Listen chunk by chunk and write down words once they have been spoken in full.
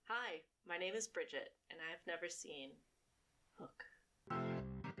My name is Bridget, and I have never seen Hook.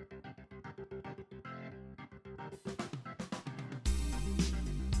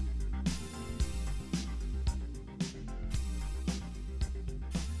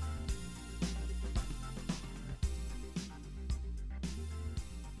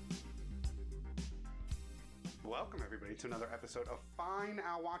 Welcome, everybody, to another episode of Fine,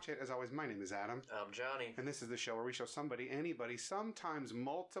 I'll Watch It. As always, my name is Adam. I'm Johnny. And this is the show where we show somebody, anybody, sometimes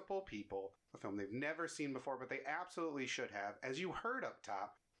multiple people, a film they've never seen before, but they absolutely should have. As you heard up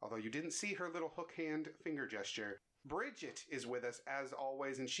top, although you didn't see her little hook hand finger gesture, Bridget is with us, as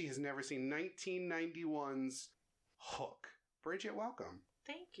always, and she has never seen 1991's Hook. Bridget, welcome.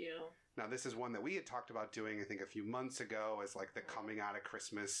 Thank you. Now, this is one that we had talked about doing, I think, a few months ago as, like, the coming out of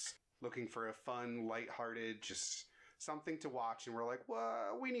Christmas, looking for a fun, lighthearted, just something to watch. And we're like,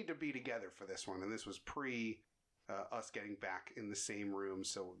 well, we need to be together for this one. And this was pre us getting back in the same room.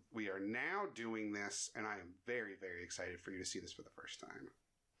 So we are now doing this, and I am very, very excited for you to see this for the first time.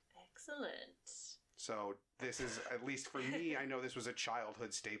 Excellent. So this is, at least for me, I know this was a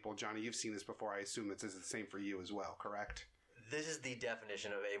childhood staple. Johnny, you've seen this before. I assume this is the same for you as well, correct? This is the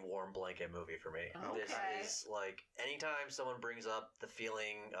definition of a warm blanket movie for me. Okay. This is like anytime someone brings up the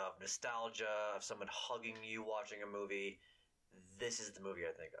feeling of nostalgia, of someone hugging you watching a movie, this is the movie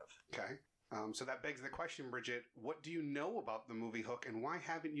I think of. Okay. So that begs the question, Bridget, what do you know about the movie Hook, and why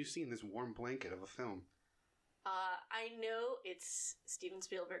haven't you seen this warm blanket of a film? I know it's Steven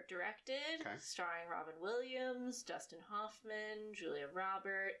Spielberg directed, starring Robin Williams, Dustin Hoffman, Julia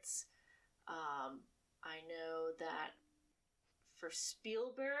Roberts. I know that for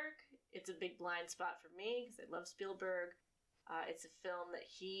Spielberg, it's a big blind spot for me because I love Spielberg. It's a film that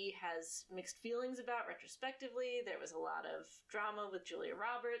he has mixed feelings about retrospectively. There was a lot of drama with Julia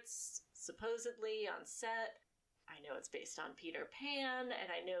Roberts, supposedly, on set. I know it's based on Peter Pan, and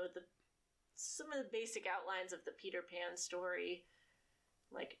I know some of the basic outlines of the Peter Pan story,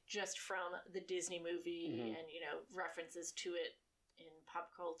 like just from the Disney movie and, references to it in pop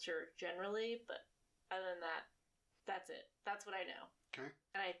culture generally. But other than that, that's it. That's what I know. Okay.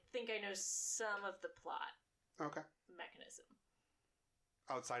 And I think I know some of the plot mechanism.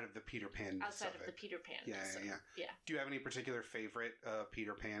 Outside of the Peter Pan Outside of the Peter Pan. Yeah. Yeah. Do you have any particular favorite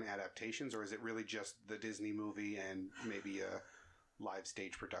Peter Pan adaptations, or is it really just the Disney movie and maybe a live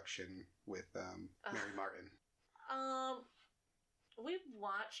stage production with Mary Martin? We've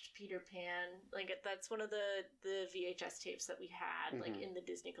watched Peter Pan. Like, that's one of the VHS tapes that we had, like, in the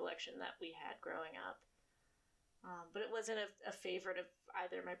Disney collection that we had growing up. But it wasn't a favorite of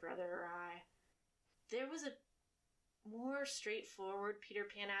either my brother or I. There was a more straightforward Peter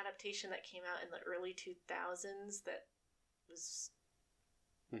Pan adaptation that came out in the early 2000s that was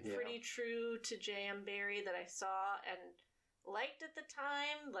pretty true to J.M. Barrie that I saw and liked at the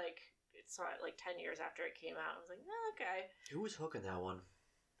time. Like, saw it like 10 years after it came out. I was like, oh, okay. Who was Hook in that one?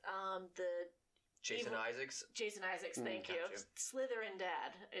 Jason Isaacs? Jason Isaacs, thank you. Slytherin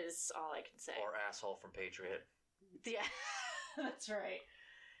Dad is all I can say. Or asshole from Patriot. Yeah, that's right.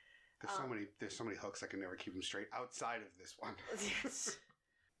 There's so many hooks I can never keep them straight outside of this one. Yes.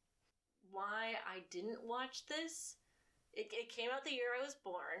 Why I didn't watch this? It came out the year I was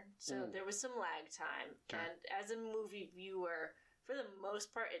born, so there was some lag time. Okay. And as a movie viewer, for the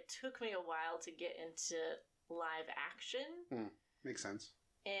most part, it took me a while to get into live action. Makes sense.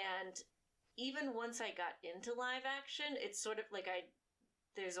 And even once I got into live action, it's sort of like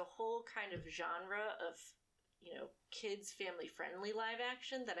there's a whole kind of genre of, kids family-friendly live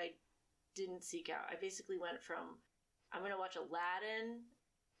action that I didn't seek out. I basically went from, I'm going to watch Aladdin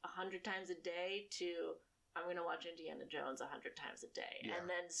 100 times a day to I'm going to watch Indiana Jones 100 times a day. Yeah. And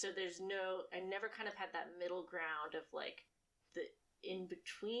then, so I never kind of had that middle ground of like the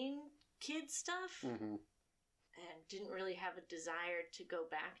in-between kid stuff. And didn't really have a desire to go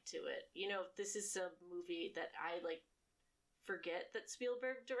back to it. This is a movie that I forget that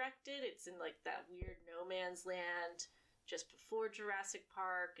Spielberg directed. It's in that weird no man's land just before Jurassic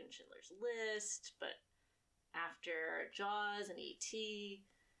Park and Schindler's List, but after Jaws and E.T.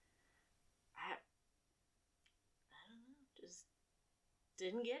 I don't know, just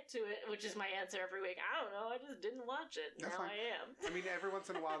didn't get to it, which is my answer every week. I don't know, I just didn't watch it. That's now fine. I am. I mean, every once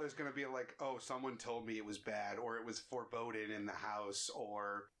in a while there's going to be someone told me it was bad, or it was foreboding in the house,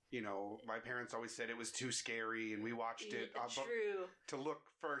 or my parents always said it was too scary, and we watched it to look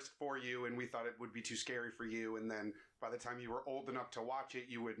first for you, and we thought it would be too scary for you, and then by the time you were old enough to watch it,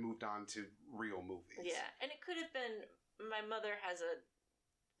 you had moved on to real movies. Yeah, and it could have been, my mother has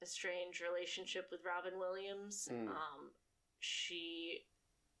a strange relationship with Robin Williams. I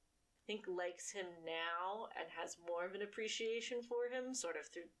think likes him now and has more of an appreciation for him, sort of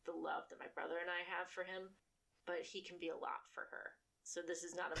through the love that my brother and I have for him. But he can be a lot for her. So this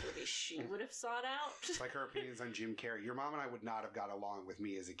is not a movie she would have sought out. It's like her opinions on Jim Carrey. Your mom and I would not have got along with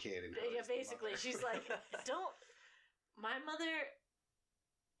me as a kid. And Yeah, basically. She's like, don't... My mother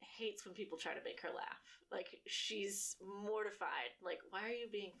hates when people try to make her laugh. Like, she's mortified. Like, why are you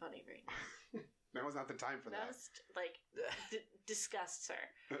being funny right now? Now is not the time for that. That was, like, disgusts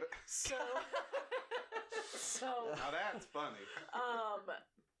her. So... Now that's funny.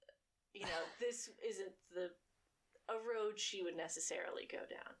 You know, this isn't a road she would necessarily go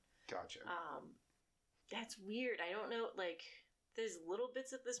down. Gotcha. That's weird. I don't know, like, there's little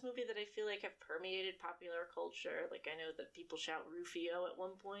bits of this movie that I feel like have permeated popular culture. Like, I know that people shout Rufio at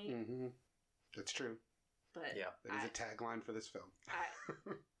one point. Mm-hmm. That's true. But yeah, that is a tagline for this film.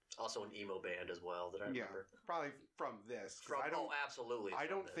 Also an emo band as well that I remember. Probably from this. Absolutely. I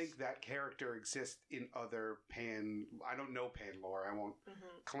don't think that character exists in other Pan... I don't know Pan lore. I won't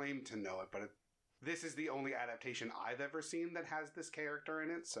claim to know it, but this is the only adaptation I've ever seen that has this character in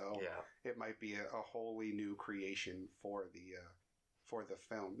it, so it might be a wholly new creation for the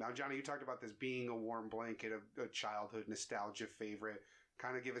film. Now, Johnny, you talked about this being a warm blanket, a childhood nostalgia favorite.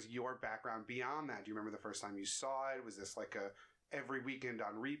 Kind of give us your background beyond that. Do you remember the first time you saw it? Was this like a every weekend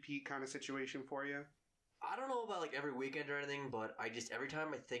on repeat kind of situation for you? I don't know about like every weekend or anything, but every time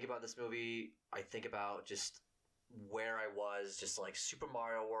I think about this movie, I think about just where I was, just like Super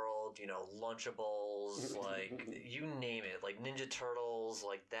Mario World, you know, Lunchables, like you name it, like Ninja Turtles,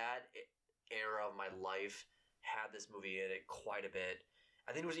 like that era of my life had this movie in it quite a bit.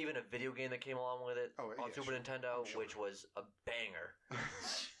 I think there was even a video game that came along with it on Super Nintendo, which was a banger.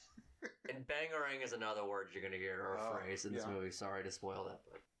 And bangering is another word you're going to hear, or a phrase in this movie. Sorry to spoil that.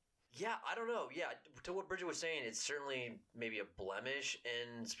 But yeah, I don't know. Yeah, to what Bridget was saying, it's certainly maybe a blemish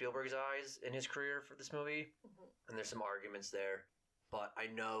in Spielberg's eyes in his career for this movie. And there's some arguments there. But I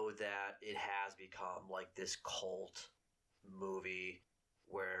know that it has become like this cult movie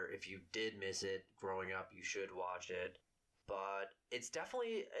where if you did miss it growing up, you should watch it. But it's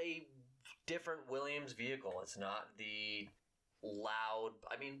definitely a different Williams vehicle. It's not the loud...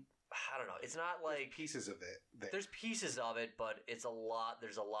 I mean... I don't know. It's not like... There's pieces of it. There's pieces of it, but it's a lot...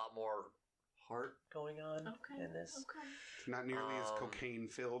 There's a lot more heart going on in this. Okay. It's not nearly as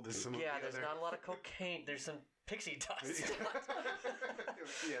cocaine-filled as some of the other... Yeah, there's not a lot of cocaine. There's some pixie dust.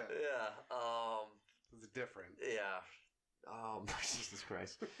 Yeah. It's different. Yeah. Jesus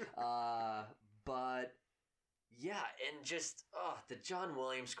Christ. But... Yeah, and just... the John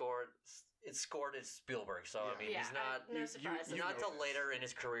Williams score... It's scored as Spielberg, so I mean, he's not... No surprise. Not till later in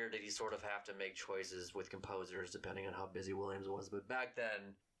his career did he sort of have to make choices with composers, depending on how busy Williams was. But back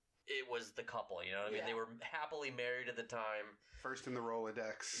then, it was the couple, you know what I mean? They were happily married at the time. First in the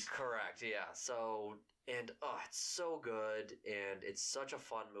Rolodex. Correct, yeah. So, and, it's so good, and it's such a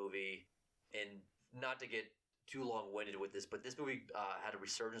fun movie. And not to get too long-winded with this, but this movie had a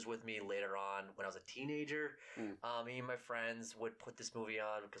resurgence with me later on when I was a teenager. Me and my friends would put this movie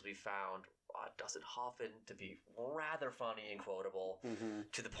on because we found Dustin Hoffman to be rather funny and quotable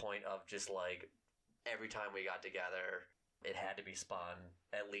to the point of just like every time we got together, it had to be spun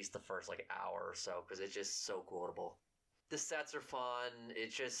at least the first like hour or so because it's just so quotable. The sets are fun.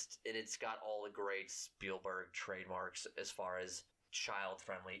 It's got all the great Spielberg trademarks as far as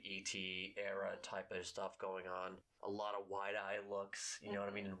child-friendly E.T. era type of stuff going on. A lot of wide-eye looks, you know what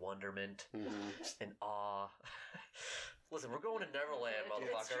I mean, and wonderment and awe. Listen, we're going to Neverland,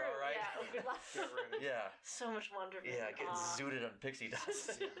 motherfucker, all right? Yeah. So much wonderment. Yeah, getting zooted on pixie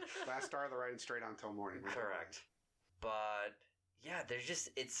dust. Last star of the riding straight on till morning. Correct. But, yeah, there's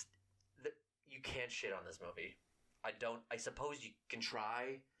just, you can't shit on this movie. I suppose you can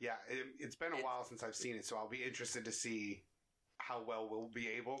try. Yeah, it's been a while since I've seen it, so I'll be interested to see how well we'll be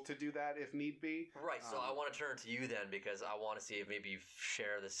able to do that if need be. Right, so I want to turn to you then because I want to see if maybe you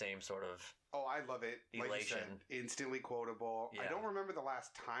share the same sort of Oh, I love it. elation. Like you said, instantly quotable. Yeah. I don't remember the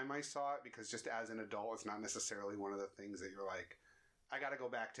last time I saw it because just as an adult, it's not necessarily one of the things that you're like, I got to go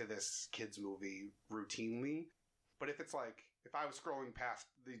back to this kids movie routinely. But if it's like, if I was scrolling past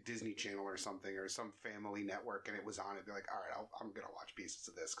the Disney Channel or something or some family network and it was on, it'd be like, all right, I'm going to watch pieces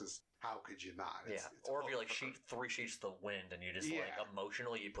of this because how could you not? It's or if you're like 3 sheets to the wind and you just like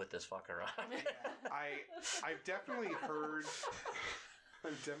emotional, you put this fucker on. I've definitely heard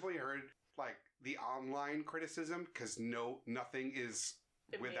like the online criticism because nothing is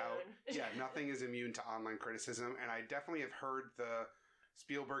nothing is immune to online criticism, and I definitely have heard the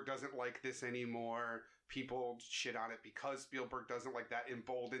Spielberg doesn't like this anymore. People shit on it because Spielberg doesn't like that.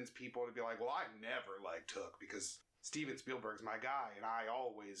 Emboldens people to be like, well, I never liked Hook because Steven Spielberg's my guy, and I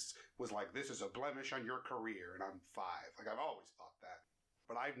always was like, this is a blemish on your career, and I'm 5. Like, I've always thought that.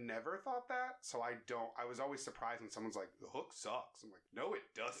 But I've never thought that, so I was always surprised when someone's like, The Hook sucks. I'm like, no, it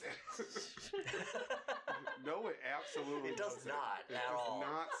doesn't. No, it absolutely doesn't. It does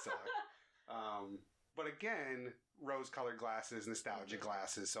not suck. But again, rose-colored glasses, nostalgia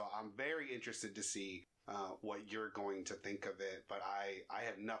glasses, so I'm very interested to see what you're going to think of it, but I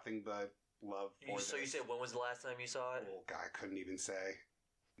have nothing but love for this. So you said, when was the last time you saw it? Oh, God, I couldn't even say.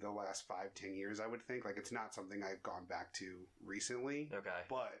 The last 5-10 years, I would think. Like, it's not something I've gone back to recently. Okay.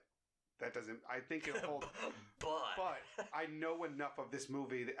 But that doesn't... I think it'll hold... But I know enough of this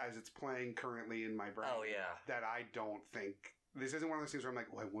movie as it's playing currently in my brain. Oh, yeah. That I don't think... This isn't one of those things where I'm like,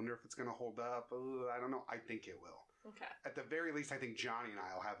 I wonder if it's going to hold up. I don't know. I think it will. Okay. At the very least, I think Johnny and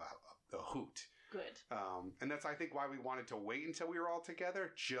I will have a hoot. Good. And that's, I think, why we wanted to wait until we were all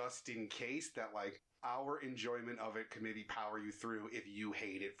together, just in case that, like, our enjoyment of it can maybe power you through if you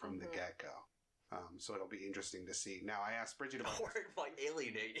hate it from the get-go. So it'll be interesting to see. Now, I asked Bridget about... Or it might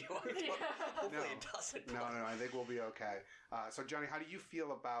alienate you. Hopefully it doesn't. No, I think we'll be okay. So, Johnny, how do you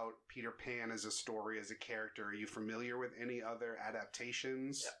feel about Peter Pan as a story, as a character? Are you familiar with any other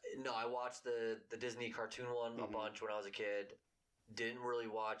adaptations? No, I watched the Disney cartoon one a bunch when I was a kid. Didn't really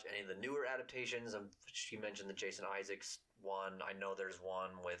watch any of the newer adaptations. She mentioned the Jason Isaacs one. I know there's one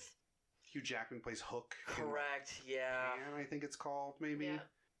with... Hugh Jackman plays Hook. Correct, yeah. Pan, I think it's called, maybe.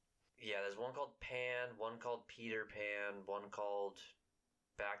 Yeah, there's one called Pan, one called Peter Pan, one called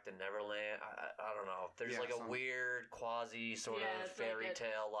Back to Neverland. I don't know. There's a weird quasi sort of fairy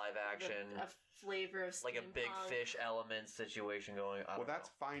tale live action. A flavor of like a big fish element situation going on. Well,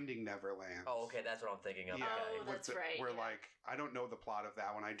 that's Finding Neverland. Oh, okay, that's what I'm thinking of. Yeah, okay. Oh, that's right. Where, like, I don't know the plot of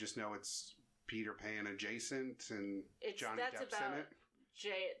that one. I just know it's Peter Pan adjacent and Johnny Depp's in it.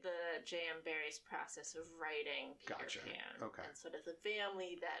 The J.M. Barrie's process of writing Peter Pan. Okay. And sort of the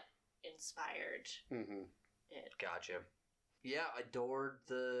family that inspired it. Gotcha. Yeah, I adored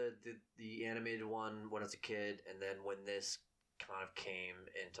the animated one when I was a kid, and then when this kind of came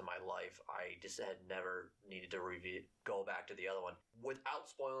into my life, I just had never needed to go back to the other one. Without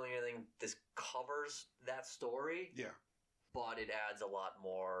spoiling anything, this covers that story. Yeah. But it adds a lot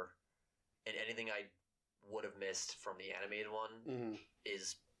more, and anything I would have missed from the animated one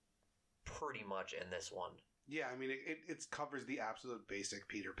is pretty much in this one. Yeah, I mean, it covers the absolute basic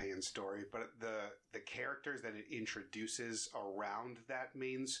Peter Pan story, but the characters that it introduces around that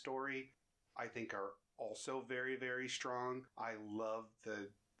main story, I think, are also very, very strong. I love the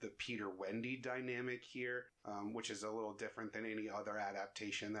Peter-Wendy dynamic here, which is a little different than any other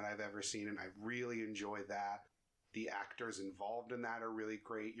adaptation that I've ever seen, and I really enjoy that. The actors involved in that are really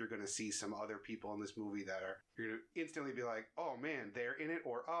great. You're going to see some other people in this movie that you're going to instantly be like, oh man, they're in it,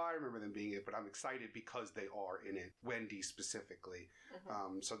 or oh, I remember them being in it, but I'm excited because they are in it. Wendy specifically.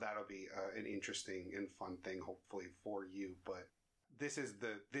 So that'll be an interesting and fun thing, hopefully, for you. But this is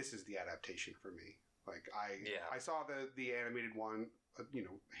the adaptation for me. Like, I saw the animated one,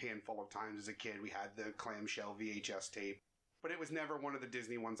 handful of times as a kid. We had the clamshell VHS tape, but it was never one of the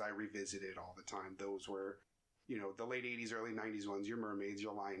Disney ones I revisited all the time. Those were, the late 80s, early 90s ones, your Mermaids,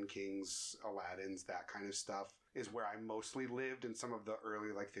 your Lion Kings, Aladdins, that kind of stuff is where I mostly lived. And some of the early,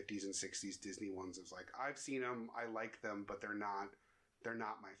 50s and 60s Disney ones, it was like, I've seen them, I like them, but they're not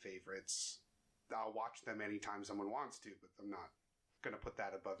my favorites. I'll watch them anytime someone wants to, but I'm not going to put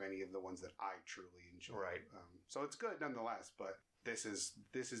that above any of the ones that I truly enjoy. Right. So it's good nonetheless, but this is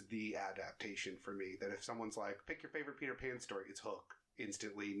the adaptation for me, that if someone's like, pick your favorite Peter Pan story, it's Hook.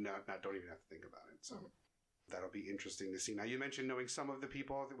 Instantly, don't even have to think about it. So that'll be interesting to see. Now, you mentioned knowing some of the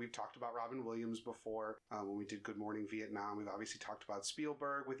people that we've talked about. Robin Williams before, when we did Good Morning Vietnam. We've obviously talked about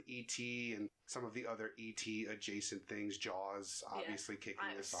Spielberg with E.T. and some of the other E.T. adjacent things. Jaws, obviously,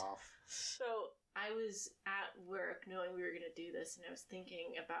 kicking this off. So I was at work knowing we were going to do this, and I was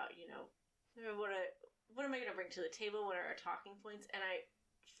thinking about, what am I going to bring to the table? What are our talking points? And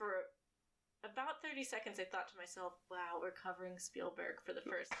for about 30 seconds, I thought to myself, wow, we're covering Spielberg for the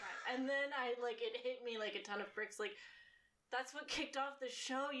first time. And then it hit me like a ton of bricks. Like, that's what kicked off the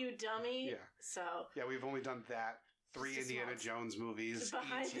show, you dummy. Yeah. So. Yeah, we've only done that. 3 Indiana Jones movies.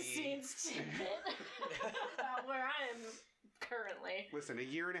 Behind the scenes tidbit about where I am currently. Listen, a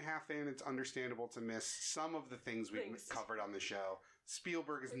year and a half in, it's understandable to miss some of the things we've covered on the show.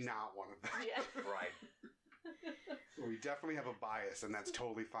 Spielberg is not one of them. Yeah. Right. We definitely have a bias, and that's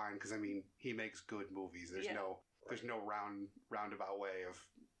totally fine, because, he makes good movies. There's no roundabout way of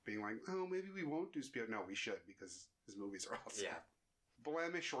being like, oh, maybe we won't do Spielberg. No, we should, because his movies are awesome. Yeah.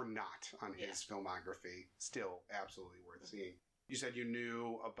 Blemish or not on his filmography, still absolutely worth seeing. You said you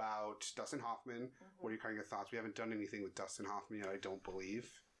knew about Dustin Hoffman. What are your kind of thoughts? We haven't done anything with Dustin Hoffman yet, I don't believe.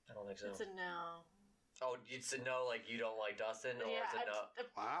 I don't think so. It's a no. Oh, it's a no, like you don't like Dustin, or Yeah, it's a no?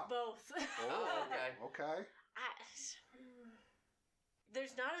 Wow. Both. Oh, okay. Okay.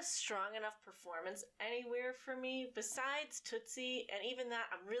 There's not a strong enough performance anywhere for me besides Tootsie, and even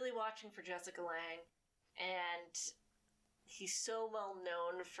that, I'm really watching for Jessica Lange, and he's so well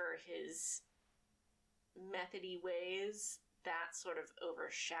known for his methody ways that sort of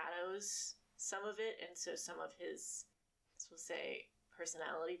overshadows some of it, and so some of his, we'll say,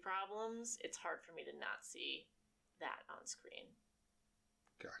 personality problems, it's hard for me to not see that on screen.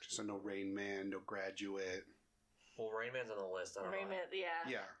 Gotcha. So no Rain Man, no Graduate. Well, Rain Man's on the list. I don't Rain know. Man, yeah.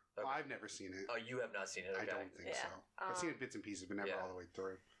 Yeah. Okay. I've never seen it. Oh, you have not seen it? Okay. I don't think Yeah. so. I've seen it bits and pieces, but never Yeah. all the way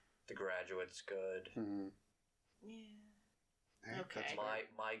through. The Graduate's good. Mm-hmm. Yeah. Hey, Okay. that's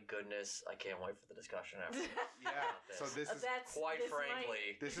My goodness, I can't wait for the discussion after. Yeah. This. So this is Quite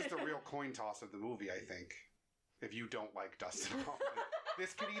frankly, this is the real coin toss of the movie, I think. If you don't like Dustin Hoffman.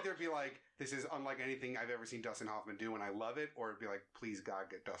 This could either be like, this is unlike anything I've ever seen Dustin Hoffman do and I love it, or it'd be like, please God,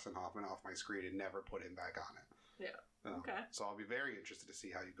 get Dustin Hoffman off my screen and never put him back on it. Yeah. Okay. So I'll be very interested to see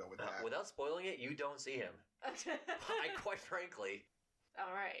how you go with that. without spoiling it, you don't see him. Quite frankly,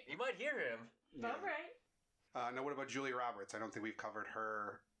 All right. you might hear him. Yeah. All right. Now, what about Julia Roberts? I don't think we've covered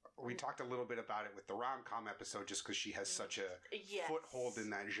her. We talked a little bit about it with the rom-com episode just because she has such a Yes. foothold in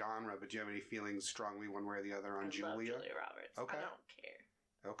that genre, but do you have any feelings strongly one way or the other on I Julia? love Julia Roberts. Okay. I don't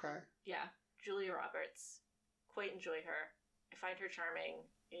care. Okay. Yeah. Julia Roberts. Quite enjoy her. I find her charming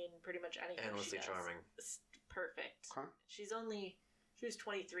in pretty much anything Endlessly she does. charming. It's perfect. Okay. She was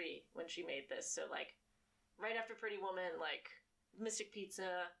 23 when she made this, so like right after Pretty Woman, like Mystic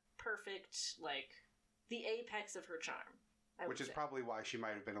Pizza, perfect, like the apex of her charm. Which is probably why she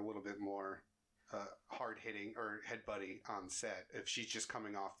might have been a little bit more hard-hitting or head-butty on set if she's just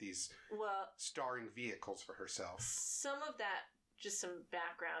coming off these starring vehicles for herself. Some of that, just some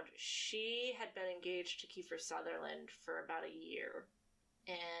background, she had been engaged to Kiefer Sutherland for about a year.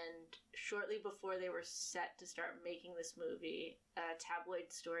 And shortly before they were set to start making this movie, a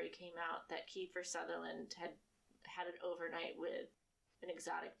tabloid story came out that Kiefer Sutherland had an overnight with an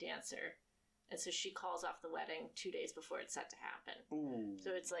exotic dancer. And so she calls off the wedding 2 days before it's set to happen. Ooh.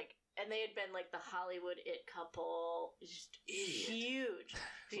 So it's like, and they had been like the Hollywood it couple, just huge.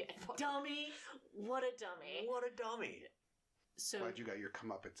 Yeah, dummy. What a dummy. What a dummy. So Glad you got your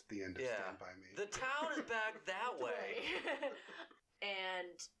comeuppance at the end of Stand By Me. The town is back that way.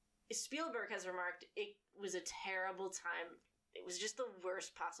 And Spielberg has remarked it was a terrible time. It was just the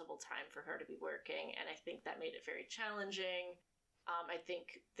worst possible time for her to be working, and I think that made it very challenging. I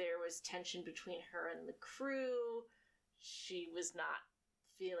think there was tension between her and the crew. She was not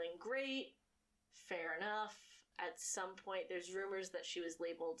feeling great. Fair enough. At some point, there's rumors that she was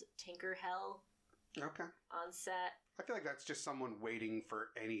labeled Tinkerhell Okay. on set. I feel like that's just someone waiting for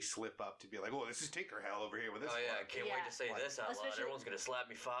any slip up to be like, oh, this is Tinkerhell over here with this Oh yeah, I one. can't wait to say this out loud. Especially- Everyone's gonna slap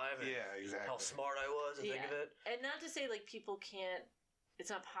me 5. And Yeah, exactly. How smart I was and think of it. And not to say like people can't, it's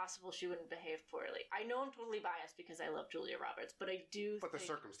not possible she wouldn't behave poorly. I know I'm totally biased because I love Julia Roberts, but I do But the think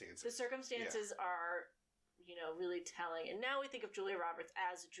circumstances. the circumstances are, really telling. And now we think of Julia Roberts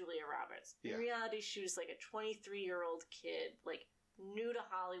as Julia Roberts. Yeah. In reality, she was like a 23-year-old kid, like new to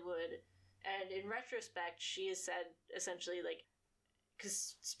Hollywood. And in retrospect, she has said essentially like,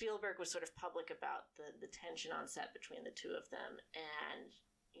 because Spielberg was sort of public about the tension on set between the two of them. And,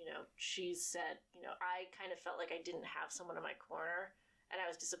 she's said, I kind of felt like I didn't have someone in my corner. And I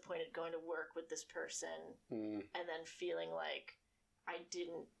was disappointed going to work with this person and then feeling like I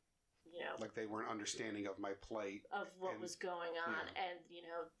didn't, like they weren't understanding of my plight. of what And- was going on. yeah. And,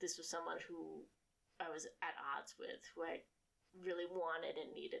 this was someone who I was at odds with, who I really wanted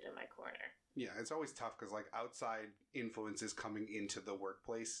and needed in my corner. Yeah, it's always tough because like outside influences coming into the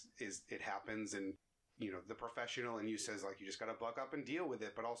workplace it happens, and the professional and you says like you just got to buck up and deal with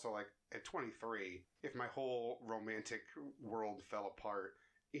it. But also like at 23, if my whole romantic world fell apart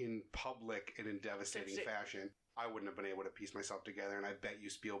in public and in devastating fashion, I wouldn't have been able to piece myself together. And I bet you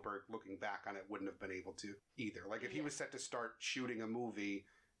Spielberg, looking back on it, wouldn't have been able to either. Like if he was set to start shooting a movie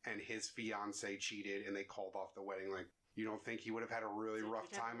and his fiance cheated and they called off the wedding, like, you don't think he would have had a really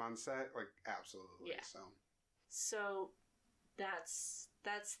rough time on set? Like, absolutely. Yeah. So that's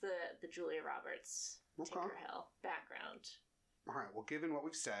the Julia Roberts Tinkerhell background. All right. Well, given what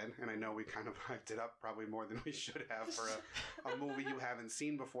we've said, and I know we kind of hyped it up probably more than we should have for a movie you haven't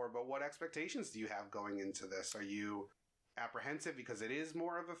seen before, but what expectations do you have going into this? Are you apprehensive because it is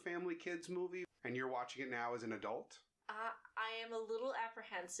more of a family kids movie and you're watching it now as an adult? I am a little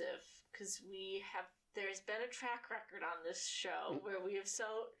apprehensive because there's been a track record on this show where we have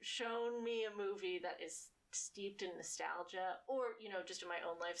shown me a movie that is steeped in nostalgia, or, just in my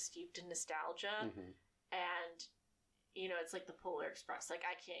own life, steeped in nostalgia. Mhm. And, it's like the Polar Express. Like,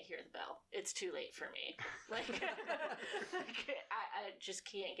 I can't hear the bell. It's too late for me. Like, I just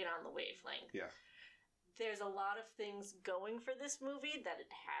can't get on the wavelength. Yeah. There's a lot of things going for this movie that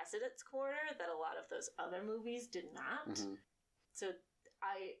it has at its corner that a lot of those other movies did not. Mhm. So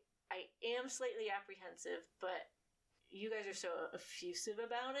I am slightly apprehensive, but you guys are so effusive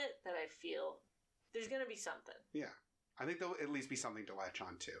about it that I feel there's going to be something. Yeah. I think there'll at least be something to latch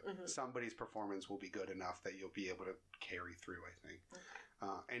on to. Mhm. Somebody's performance will be good enough that you'll be able to carry through, I think.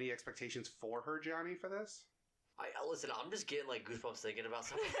 Okay. Any expectations for her, Johnny, for this? Listen, I'm just getting like goosebumps thinking about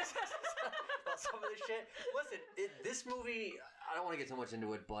some of this, about some of this shit. Listen, this movie, I don't want to get too much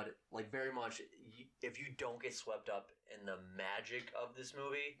into it, but like very much, if you don't get swept up in the magic of this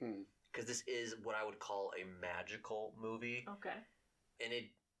movie, because this is what I would call a magical movie, Okay. and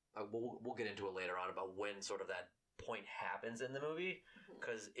we'll get into it later on about when sort of that point happens in the movie,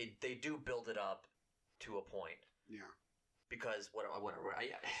 because they do build it up to a point. Yeah. Because whatever,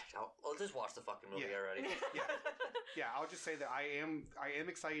 I'll just watch the fucking movie already. Yeah, I'll just say that I am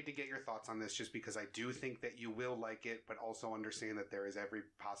excited to get your thoughts on this, just because I do think that you will like it, but also understand that there is every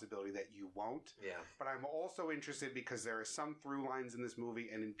possibility that you won't. Yeah. But I'm also interested because there are some through lines in this movie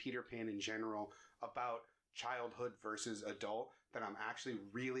and in Peter Pan in general about childhood versus adult that I'm actually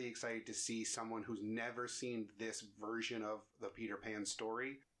really excited to see someone who's never seen this version of the Peter Pan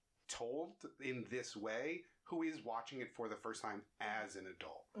story told in this way, who is watching it for the first time as an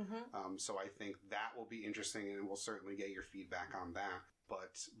adult. Mm-hmm. So I think that will be interesting, and we'll certainly get your feedback on that.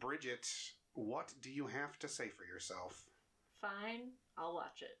 But Bridget, what do you have to say for yourself? Fine, I'll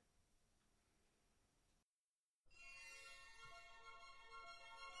watch it.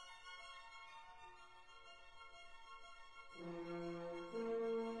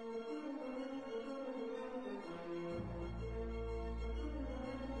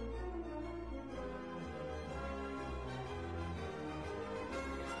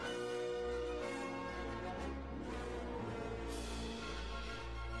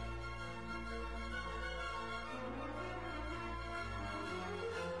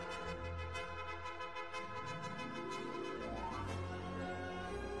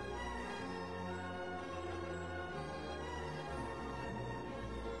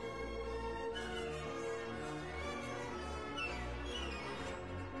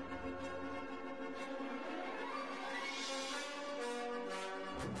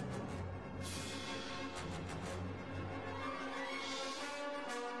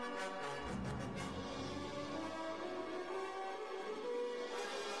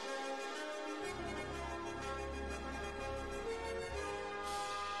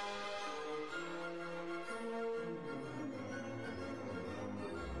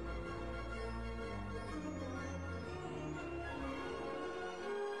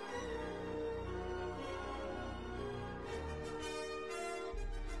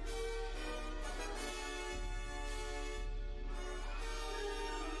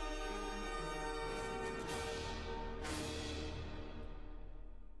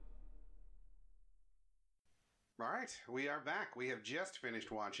 All right, we are back. We have just finished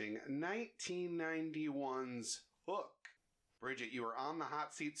watching 1991's Hook. Bridget, you were on the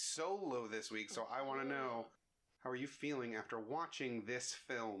hot seat solo this week, so I want to know, how are you feeling after watching this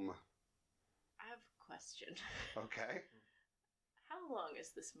film? I have a question. Okay. How long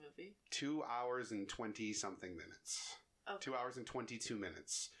is this movie? 2 hours and 20-something minutes. Okay. 2 hours and 22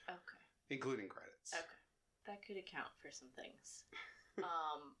 minutes, Okay. including credits. Okay. That could account for some things.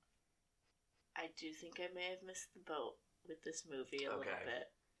 I do think I may have missed the boat with this movie a little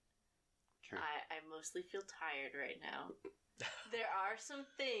bit. Okay. I mostly feel tired right now. There are some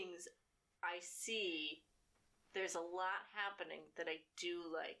things I see. There's a lot happening that I do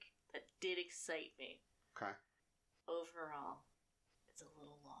like, that did excite me. Okay. Overall, it's a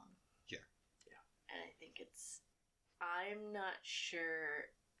little long. Yeah. And I think I'm not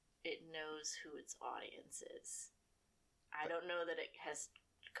sure it knows who its audience is. I don't know that it has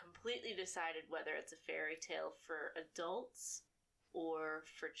completely decided whether it's a fairy tale for adults or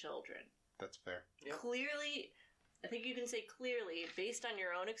for children. That's fair. Yep. Clearly, I think you can say clearly, based on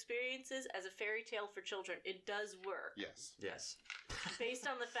your own experiences, as a fairy tale for children, it does work. Yes. Yes. Based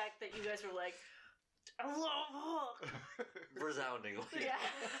on the fact that you guys were like, I love Hook! Resoundingly. Yeah.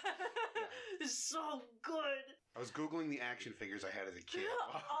 It's so good! I was Googling the action figures I had as a kid.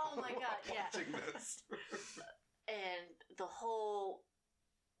 Oh my god, yeah. Watching this. And the whole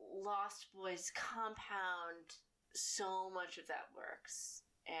Lost Boys compound so much of that works.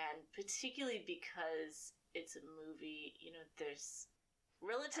 And particularly because it's a movie, there's,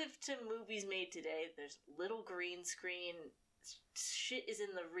 relative to movies made today, there's little green screen, shit is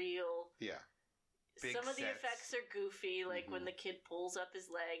in the reel. Yeah. Big Some of the sets. effects are goofy, like when the kid pulls up his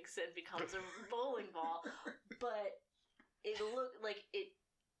legs and becomes a bowling ball. But it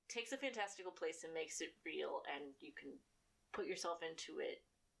takes a fantastical place and makes it real, and you can put yourself into it.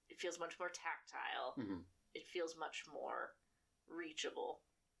 It feels much more tactile. Mm-hmm. It feels much more reachable.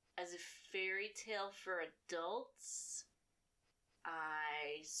 As a fairy tale for adults,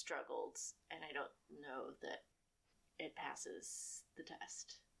 I struggled, and I don't know that it passes the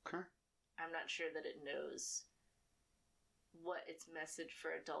test. Okay. I'm not sure that it knows what its message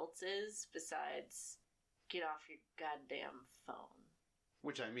for adults is, besides get off your goddamn phone.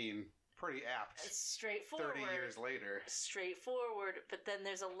 Which, I mean, pretty apt. It's straightforward. 30 years later. Straightforward, but then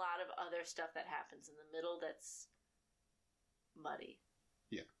there's a lot of other stuff that happens in the middle that's muddy.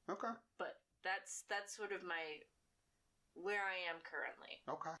 Yeah. Okay. But that's sort of where I am currently.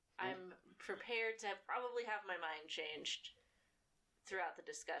 Okay. I'm prepared to probably have my mind changed throughout the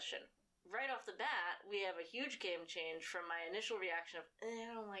discussion. Right off the bat, we have a huge game change from my initial reaction of,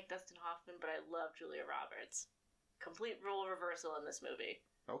 I don't like Dustin Hoffman, but I love Julia Roberts. Complete role reversal in this movie.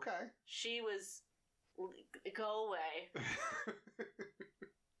 Okay. She was, go away.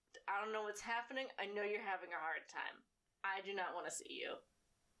 I don't know what's happening. I know you're having a hard time. I do not want to see you.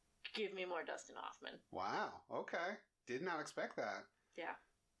 Give me more Dustin Hoffman. Wow. Okay. Did not expect that. Yeah.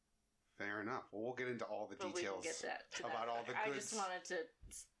 Fair enough. Well, we'll get into all the But details we can get to about all the I goods. just wanted to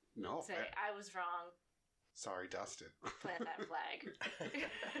say fair. I was wrong. Sorry, Dustin. Plant that flag.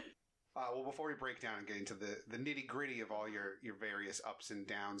 Well, before we break down and get into the nitty gritty of all your various ups and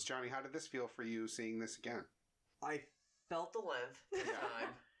downs, Johnny, how did this feel for you seeing this again? I felt the length this time.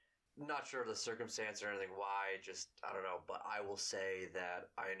 Not sure of the circumstance or anything why, just, I don't know, but I will say that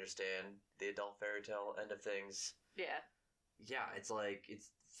I understand the adult fairy tale end of things. Yeah. Yeah, it's like,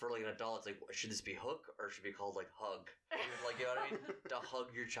 it's for like an adult, it's like, should this be Hook or should it be called like Hug? Like, you know what I mean? To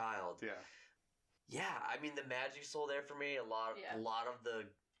hug your child. Yeah. Yeah, I mean, the magic's still there for me. A lot of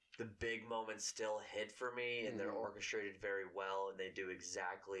the big moments still hit for me, and they're orchestrated very well, and they do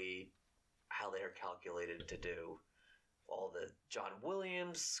exactly how they are calculated to do. All the John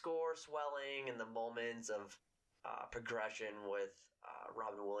Williams score swelling and the moments of progression with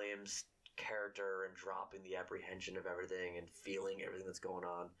Robin Williams' character and dropping the apprehension of everything and feeling everything that's going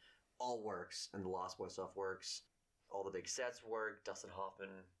on all works, and the Lost Boy stuff works. All the big sets work. Dustin Hoffman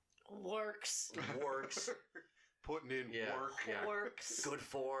Works. Putting in work. Yeah. Works. Good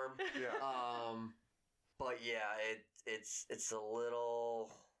form. Yeah. But yeah, it's a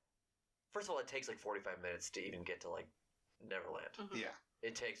little. First of all, it takes like 45 minutes to even get to like Neverland. Mm-hmm. Yeah.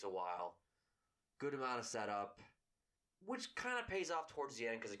 It takes a while. Good amount of setup, which kind of pays off towards the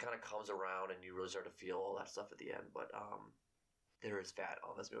end because it kind of comes around and you really start to feel all that stuff at the end. But there is fat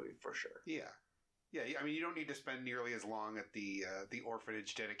on this movie for sure. Yeah. Yeah, I mean, you don't need to spend nearly as long at the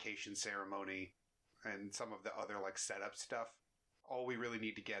orphanage dedication ceremony and some of the other like setup stuff. All we really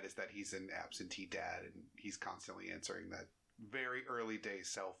need to get is that he's an absentee dad and he's constantly answering that very early day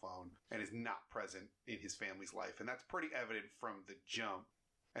cell phone and is not present in his family's life, and that's pretty evident from the jump.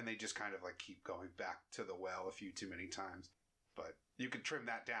 And they just kind of like keep going back to the well a few too many times. But you could trim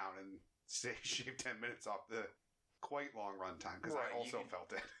that down and shave 10 minutes off the quite long runtime because I also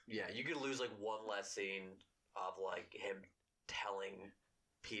felt it. Yeah, you could lose like one less scene of like him telling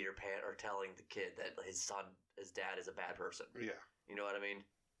Peter Pan or telling the kid that his dad is a bad person. Yeah. You know what I mean?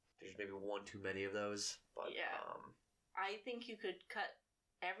 There's maybe one too many of those. But Yeah. I think you could cut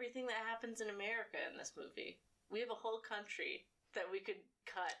everything that happens in America in this movie. We have a whole country that we could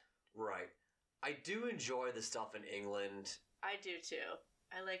cut. Right. I do enjoy the stuff in England. I do too.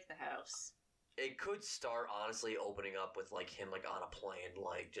 I like the house. It could start honestly opening up with like him like on a plane,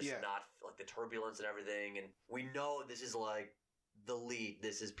 like just not like the turbulence and everything, and we know this is like the lead.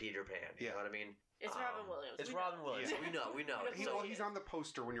 This is Peter Pan. You know what I mean? It's Robin Williams. It's Robin Williams. Yeah. We know. He's on the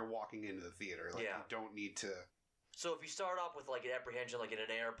poster when you're walking into the theater. Like, you don't need to. So if you start off with like an apprehension, like in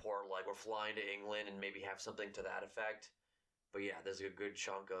an airport, like we're flying to England, and maybe have something to that effect. But yeah, there's a good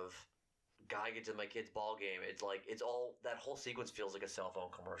chunk of gotta get to my kid's ball game. It's like it's all that whole sequence feels like a cell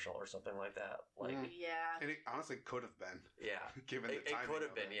phone commercial or something like that. Like and it honestly could have been. Yeah, given the timing. It could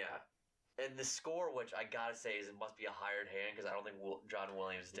have been. Yeah. And the score, which I gotta say, is it must be a hired hand because I don't think John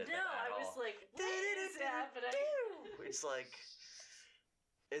Williams did that at all. No, I was like, what is happening? It's like,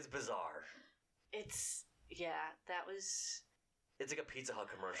 it's bizarre. That was... It's like a Pizza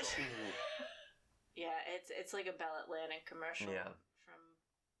Hut commercial. Yeah, it's like a Bell Atlantic commercial. Yeah. From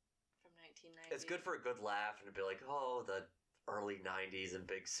 1990s. It's good for a good laugh and to be like, oh, the early 90s and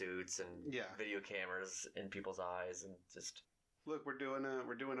big suits and video cameras in people's eyes and just... Look, we're doing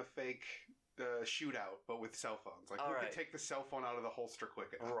a fake shootout, but with cell phones. Like, we could take the cell phone out of the holster quick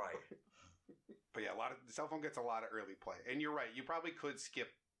enough. Right. But yeah, the cell phone gets a lot of early play. And you're right, you probably could skip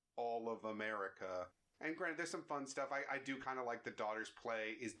all of America. And granted, there's some fun stuff. I do kind of like the daughter's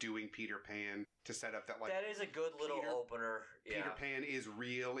play is doing Peter Pan to set up that, like... That is a good little opener. Yeah. Peter Pan is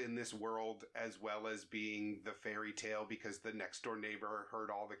real in this world as well as being the fairy tale because the next door neighbor heard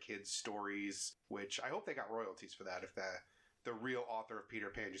all the kids' stories, which I hope they got royalties for that if the real author of Peter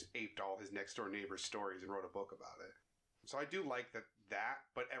Pan just aped all his next door neighbor's stories and wrote a book about it. So I do like that,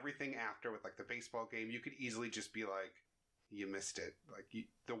 but everything after with like the baseball game, you could easily just be like, you missed it. Like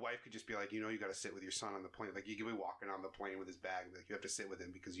the wife could just be like, you got to sit with your son on the plane. Like you could be walking on the plane with his bag, and be like you have to sit with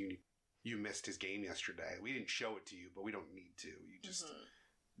him because you missed his game yesterday. We didn't show it to you, but we don't need to. You just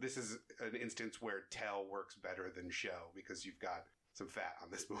This is an instance where tell works better than show because you've got some fat on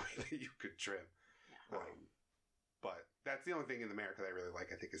this movie that you could trim. Yeah. But that's the only thing in America that I really like.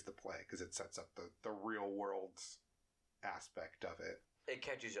 I think is the play because it sets up the real world aspect of it. It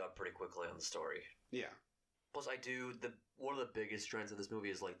catches you up pretty quickly on the story. Yeah. Plus, one of the biggest strengths of this movie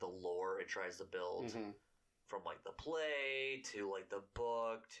is like the lore it tries to build, from like the play to like the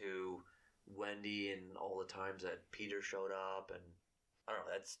book to Wendy and all the times that Peter showed up, and I don't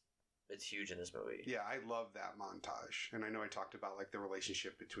know. It's huge in this movie. Yeah, I love that montage, and I know I talked about like the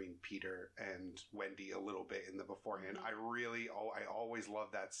relationship between Peter and Wendy a little bit in the beforehand. I always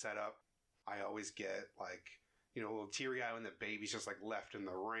love that setup. I always get like, a little teary-eyed when the baby's just, like, left in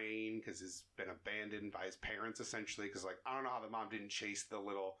the rain because he's been abandoned by his parents, essentially. Because, like, I don't know how the mom didn't chase the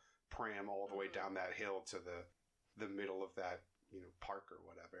little pram all the way down that hill to the middle of that, park or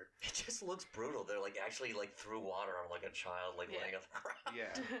whatever. It just looks brutal. They're, like, actually, like, threw water on, like, a child, like, laying on the ground.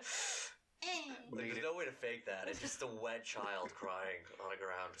 Yeah. Like, there's no way to fake that. It's just a wet child crying on the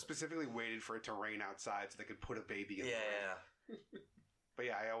ground. Specifically waited for it to rain outside so they could put a baby in the rain. Yeah. But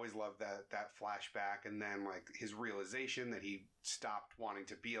yeah, I always love that flashback, and then like his realization that he stopped wanting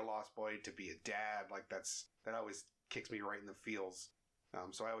to be a lost boy to be a dad. Like that always kicks me right in the feels.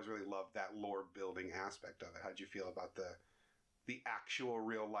 So I always really love that lore building aspect of it. How'd you feel about the actual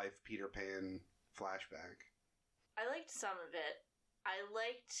real life Peter Pan flashback? I liked some of it.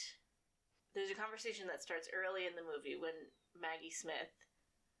 There's a conversation that starts early in the movie when Maggie Smith,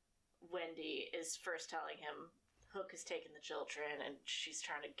 Wendy, is first telling him Hook has taken the children, and she's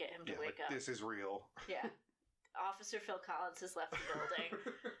trying to get him to wake up. This is real. Yeah. Officer Phil Collins has left the building.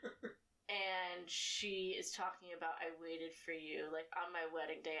 And she is talking about, I waited for you. Like, on my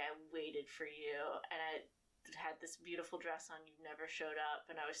wedding day, I waited for you. And I had this beautiful dress on. You never showed up.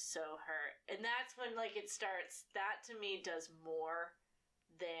 And I was so hurt. And that's when, like, it starts. That, to me, does more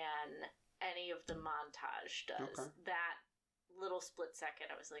than any of the montage does. Okay. That little split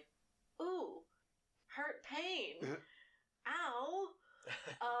second, I was like, ooh. Hurt pain. Ow.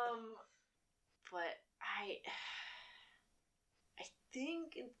 But I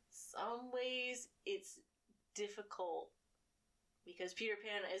think in some ways it's difficult because Peter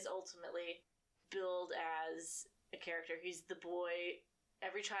Pan is ultimately billed as a character. He's the boy.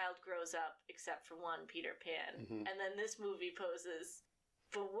 Every child grows up except for one, Peter Pan. And then this movie poses,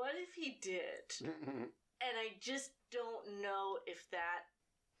 but what if he did? And I just don't know if that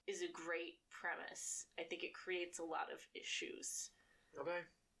is a great premise. I think it creates a lot of issues. Okay.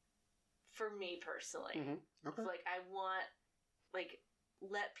 For me personally. Okay. Like, I want, like,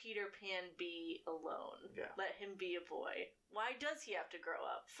 let Peter Pan be alone. Yeah. Let him be a boy. Why does he have to grow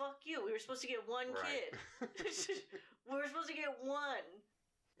up? Fuck you. We were supposed to get one kid. We were supposed to get one.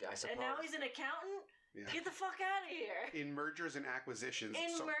 Yeah, I suppose. And now he's an accountant? Yeah. Get the fuck out of here. In mergers and acquisitions.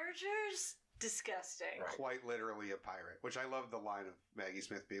 Mergers? Disgusting. Right. Quite literally a pirate. Which I love the line of Maggie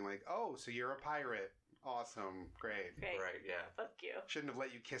Smith being like, oh, so you're a pirate. Awesome. Great. Right, yeah. Fuck you. Shouldn't have let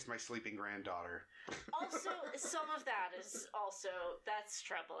you kiss my sleeping granddaughter. Also, some of that is also, that's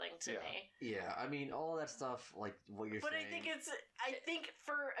troubling to me. Yeah, I mean, all that stuff, like what you're saying. But I think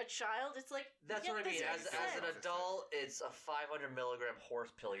for a child, it's like, that's what I mean. As an adult, it's a 500 milligram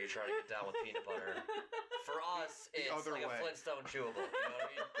horse pill you're trying to get down with peanut butter. For us, it's like a Flintstone chewable. You know what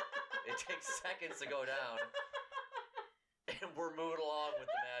I mean? It takes seconds to go down. And we're moving along with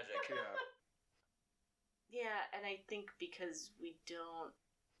the magic. Yeah. Yeah, and I think because we don't,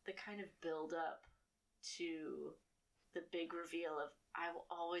 the kind of build up to the big reveal of, I've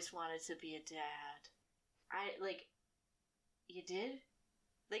always wanted to be a dad. You did?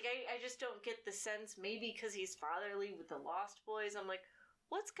 Like, I just don't get the sense, maybe because he's fatherly with the Lost Boys, I'm like,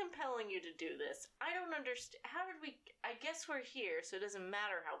 what's compelling you to do this? I don't understand. How did we? I guess we're here, so it doesn't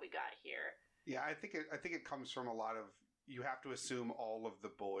matter how we got here. Yeah, I think it comes from a lot of, you have to assume all of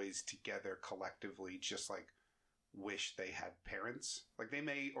the boys together collectively just like wish they had parents. Like they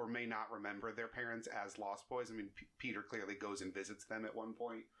may or may not remember their parents as Lost Boys. I mean, Peter clearly goes and visits them at one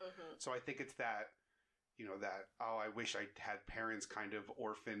point. Mm-hmm. So I think it's that, that, oh, I wish I had parents kind of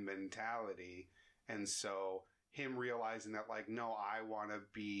orphan mentality. And so him realizing that, like, no, I want to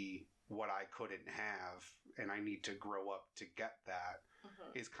be what I couldn't have and I need to grow up to get that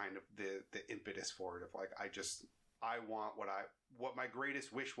is kind of the impetus for it of like, I want what my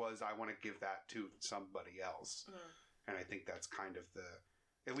greatest wish was. I want to give that to somebody else. And I think that's kind of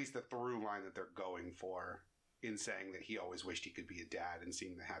at least the through line that they're going for in saying that he always wished he could be a dad and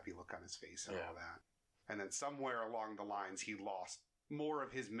seeing the happy look on his face and all that. And then somewhere along the lines, he lost more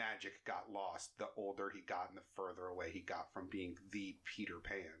of his magic, got lost the older he got and the further away he got from being the Peter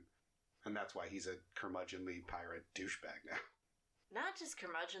Pan. And that's why he's a curmudgeonly pirate douchebag now. Not just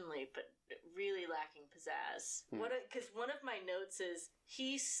curmudgeonly, but really lacking pizzazz. Because one of my notes is,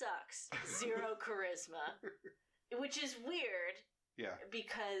 he sucks. 0 charisma. Which is weird. Yeah.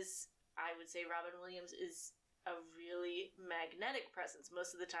 Because I would say Robin Williams is a really magnetic presence.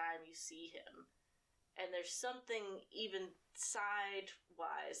 Most of the time you see him. And there's something even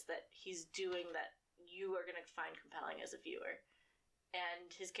side-wise that he's doing that you are going to find compelling as a viewer.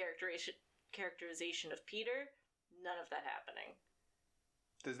 And his characterization of Peter, none of that happening.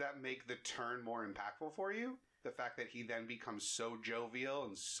 Does that make the turn more impactful for you? The fact that he then becomes so jovial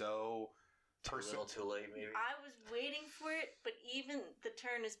and so... Too little, too late, maybe? I was waiting for it, but even the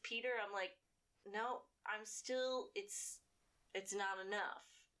turn as Peter, I'm like, no, I'm still... It's not enough.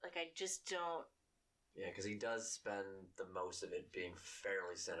 Like, I just don't... Yeah, because he does spend the most of it being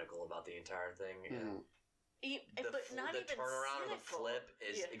fairly cynical about the entire thing. And but not the even turnaround cynical. of the flip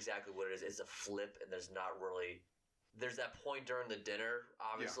is exactly what it is. It's a flip, and there's not really... There's that point during the dinner,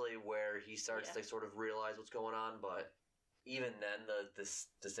 obviously, where he starts to sort of realize what's going on, but even then,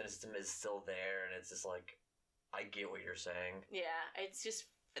 the cynicism is still there, and it's just like, I get what you're saying. Yeah, it's just...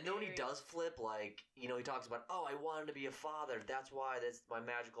 And then when he does flip, like, he talks about, oh, I wanted to be a father, that's why, that's my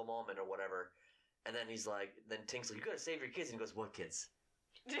magical moment, or whatever. And then he's like, then Tink's like, you gotta save your kids. And he goes, what kids?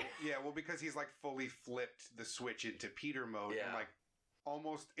 Yeah, well, because he's like fully flipped the switch into Peter mode. Yeah. And like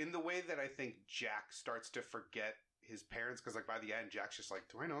almost in the way that I think Jack starts to forget his parents. Because like by the end, Jack's just like,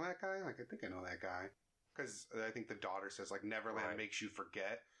 do I know that guy? Like, I think I know that guy. Because I think the daughter says like, Neverland makes you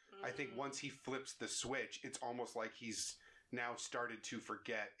forget. I think once he flips the switch, it's almost like he's now started to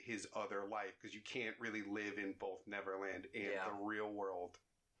forget his other life. Because you can't really live in both Neverland and the real world.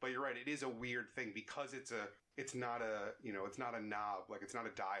 But you're right, it is a weird thing because it's not a knob, like it's not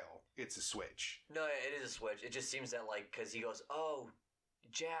a dial, it's a switch. No, it is a switch. It just seems that like, because he goes, oh,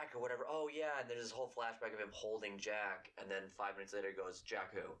 Jack or whatever, oh yeah, and there's this whole flashback of him holding Jack, and then 5 minutes later he goes,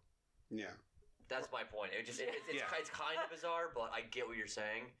 Jack who? Yeah. That's my point. It's kind of bizarre, but I get what you're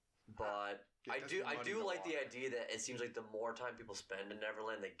saying. But I do like the idea that it seems like the more time people spend in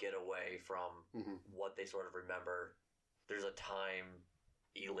Neverland, they get away from what they sort of remember. There's a time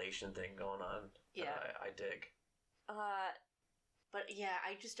elation thing going on. Yeah, I dig. But yeah,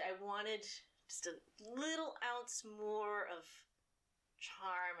 I wanted just a little ounce more of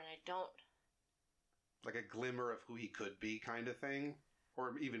charm, and I don't... Like a glimmer of who he could be kind of thing?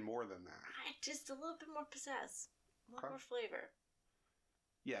 Or even more than that? Just a little bit more pizzazz. A little more flavor.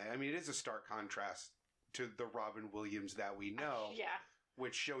 Yeah, I mean, it is a stark contrast to the Robin Williams that we know.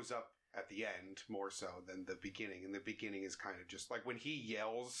 Which shows up at the end more so than the beginning. And the beginning is kind of just like when he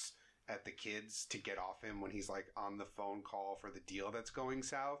yells at the kids to get off him when he's like on the phone call for the deal that's going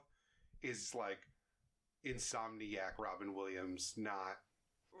south is like insomniac Robin Williams, not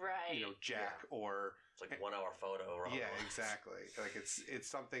Jack or it's like 1 hour photo. Yeah, exactly. Like it's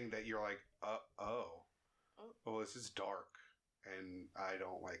something that you're like, oh, this is dark and I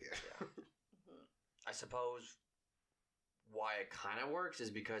don't like it. I suppose why it kind of works is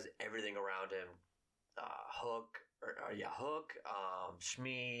because everything around him, Hook,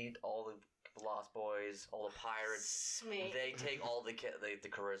 Schmied, all the Lost Boys, all the pirates, they take all the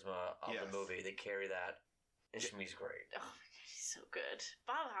charisma of the movie. They carry that, and Schmied's great. Oh my god, he's so good.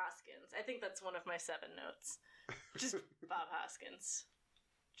 Bob Hoskins. I think that's one of my 7 notes. Just Bob Hoskins.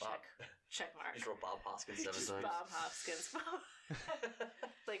 Check mark. Just wrote Bob Hoskins 7 times. Bob Hoskins.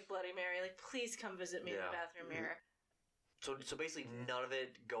 Like Bloody Mary. Like, please come visit me in the bathroom mirror. So basically none of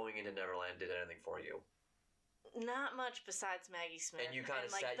it going into Neverland did anything for you? Not much besides Maggie Smith. And you kind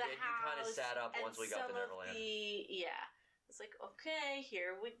of sat up once we got to Neverland. It's like, okay,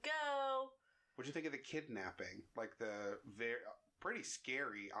 here we go. What'd you think of the kidnapping? Like pretty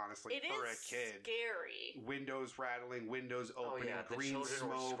scary, honestly, It for is a kid. scary. Windows rattling, windows Oh opening, yeah, the green children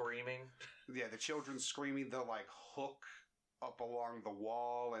were smoke. screaming. Yeah, the children screaming, the like hook up along the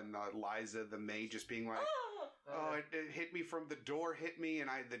wall, and Liza the maid just being like, "Oh, it hit me from the door, hit me," and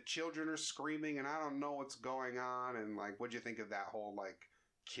the children are screaming, and I don't know what's going on. And like, what'd you think of that whole like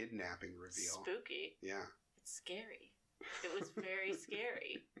kidnapping reveal? Spooky. Yeah, It's scary. It was very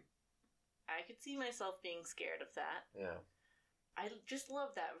scary. I could see myself being scared of that. Yeah. I just love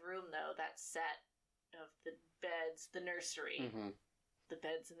that room, though, that set of the beds, the nursery. mm-hmm. The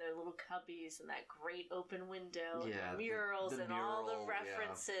beds in their little cubbies, and that great open window, Yeah, and the murals, the and all the mural, yeah.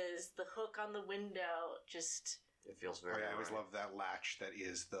 references, the hook on the window, just... It feels Oh, very. yeah, I always right. love that latch that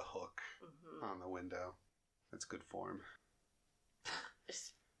is the hook mhm. on the window. That's good form.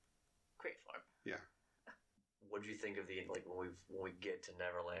 Just great form. What do you think of the like when we get to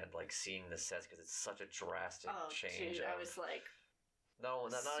Neverland, like seeing the sets because it's such a drastic Oh, change. dude, I of- was like,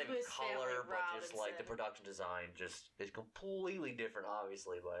 not even Swiss color, Family but just like the Robinson. production design just is completely different,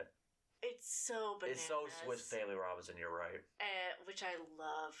 obviously. But it's so bananas. it's so Swiss Family Robinson. You're right. Which I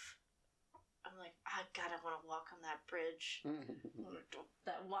love. I'm like, God, I want to walk on that bridge.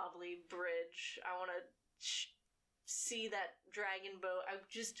 That wobbly bridge. I want to see that dragon boat.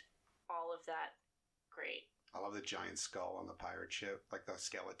 All of that. Great. I love the giant skull on the pirate ship, like the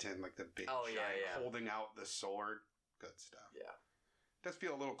skeleton, like the big Oh, yeah, giant yeah. holding out the sword. Good stuff. Yeah. Does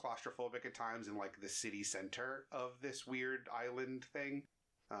feel a little claustrophobic at times in like the city center of this weird island thing,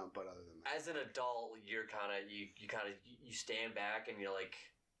 but other than that, As an adult, you're you stand back and you're like,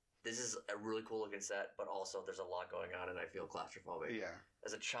 this is a really cool looking set, but also there's a lot going on, and I feel claustrophobic. yeah.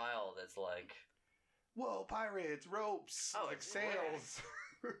 As a child, it's like, Whoa, pirates, ropes, Oh, like it's sails.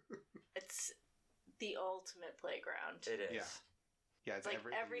 It's the ultimate playground. it is. Yeah. Yeah, it's Like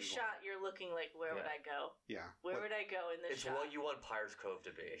everything every you shot, want. you're looking like, where would Yeah. I go? Yeah. Where But- would I go in this It's shot? what you want Pirates Cove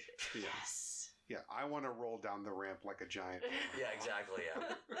to be. yeah. Yes. Yeah, I want to roll down the ramp like a giant. Yeah, exactly.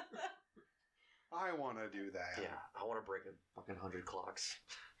 Yeah. I want to do that. Yeah. I want to break a fucking 100 clocks.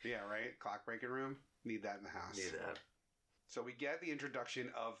 Yeah, right? Clock breaking room? Need that in the house. Need that. So we get the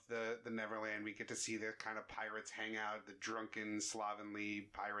introduction of the Neverland. We get to see the kind of pirates hang out, the drunken, slovenly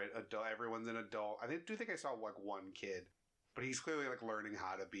pirate adult. Everyone's an adult. I do think I saw like one kid, but he's clearly like learning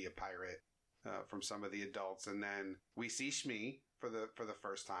how to be a pirate from some of the adults. And then we see Shmi for the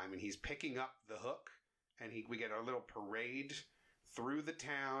first time, and he's picking up the hook, and we get a little parade through the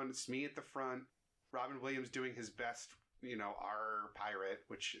town. Smee at the front, Robin Williams doing his best, our pirate,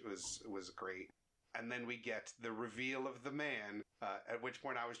 which was great. And then we get the reveal of the man, at which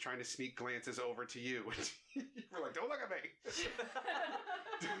point I was trying to sneak glances over to you. You were like, don't look at me.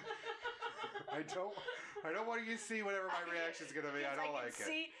 I don't want you to see whatever my reaction's going to be. I don't like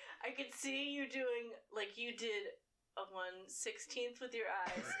it. I could see you doing, like you did a 1/16 with your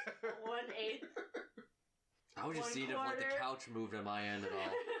eyes, a 1/8. I was just One seeing if like the quarter. couch moved on my end at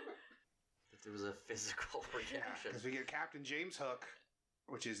all. If there was a physical Yeah, reaction. because we get Captain James Hook,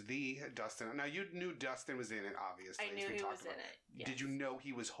 which is the Dustin. Now, you knew Dustin was in it, obviously. I as knew we he talked was about. in it. Yes. Did you know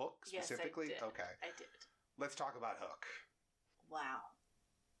he was Hook specifically? Yes, I did. Okay. I did. Let's talk about Hook. Wow.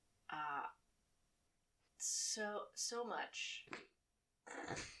 So much.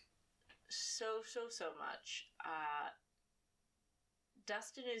 So much.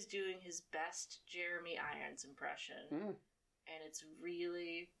 Dustin is doing his best Jeremy Irons impression. Mm. And it's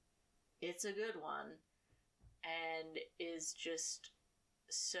a good one. And is just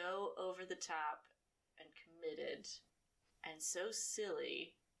so over the top and committed and so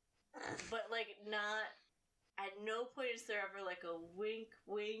silly. But like not, at no point is there ever like a wink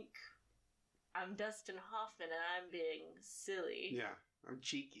wink. I'm Dustin Hoffman and I'm being silly. Yeah, I'm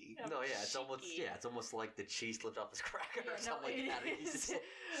cheeky. Yeah. No, yeah, it's Cheeky. almost like the cheese slipped off his cracker Yeah, or something it like that. He's is. just-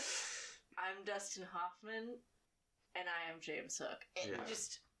 I'm Dustin Hoffman and I am James Hook. And Yeah.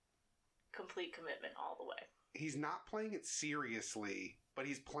 just complete commitment all the way. He's not playing it seriously, but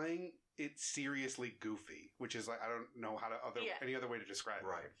he's playing it seriously goofy, which is like, I don't know Yeah. any other way to describe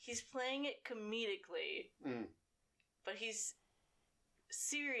Right. it. He's playing it comedically, Mm. but he's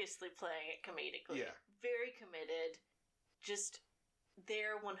seriously playing it comedically. Yeah. Very committed. Just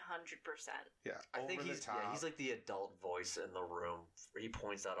there 100%. Yeah, I think over he's the top. he's like the adult voice in the room. He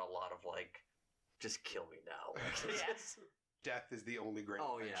points out a lot of like, just kill me now. Like, Yeah. Death is the only great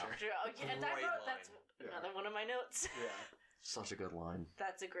Oh, yeah. adventure. Oh, yeah, and Great that's line. another one of my notes. Yeah. Such a good line.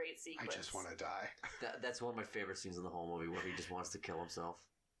 That's a great I sequence. just want to die. That's one of my favorite scenes in the whole movie where he just wants to kill himself.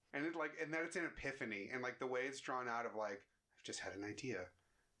 And and then it's an epiphany, and like the way it's drawn out of like, I've just had an idea.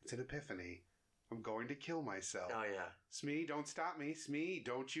 It's an epiphany. I'm going to kill myself. Oh yeah. Smee, don't stop me. Smee,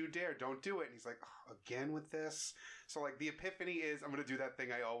 don't you dare. Don't do it. And he's like, oh, again with this? So, like, the epiphany is, I'm going to do that thing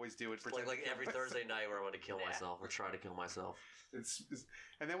I always do. And pretend Like to kill every myself. Thursday night where I want to kill Yeah. myself or try to kill myself.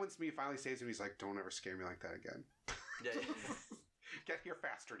 And then when Smee finally saves him, he's like, don't ever scare me like that again. Yeah. Get here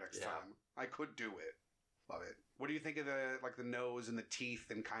faster next Yeah. time. I could do it. Love it. What do you think of the nose and the teeth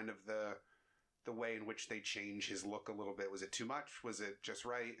and kind of the way in which they change his look a little bit? Was it too much? Was it just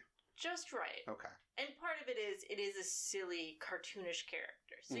right? Just right. Okay. And part of it is a silly, cartoonish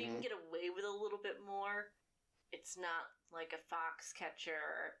character. So you can get away with a little bit more. It's not like a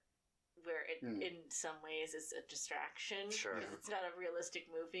Foxcatcher where it, in some ways, is a distraction. Sure. Because it's not a realistic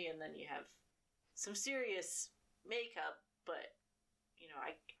movie, and then you have some serious makeup, but, you know,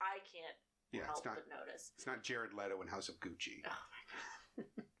 I can't help but notice. It's not Jared Leto in House of Gucci. Oh, my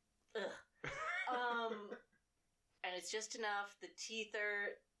God. Ugh. And it's just enough. The teeth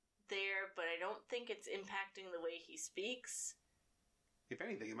are there, but I don't think it's impacting the way he speaks. If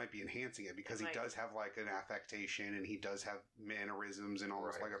anything, it might be enhancing it because he Right. does have like an affectation and he does have mannerisms and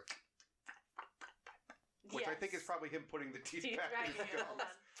almost Right. like a, which I think is probably him putting the teeth back in his Hold gums. on.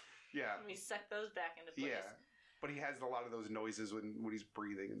 Yeah, Let me suck those back into place. yeah. But he has a lot of those noises when he's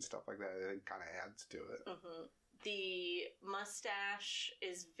breathing and stuff like that. And it kind of adds to it. Mm-hmm. The mustache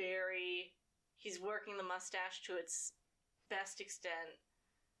is very... He's working the mustache to its best extent.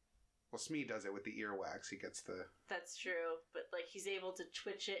 Well, Smee does it with the earwax. He gets the... That's true. But, like, he's able to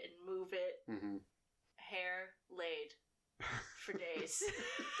twitch it and move it. Mm-hmm. Hair laid for days.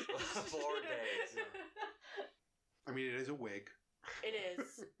 4 days. I mean, it is a wig. It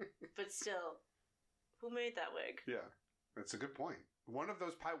is. But still, who made that wig? Yeah, that's a good point. One of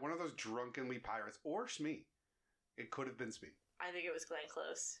those drunkenly pirates, or Smee. It could have been Smee. I think it was Glenn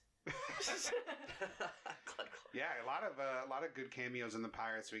Close. Yeah, a lot of good cameos in the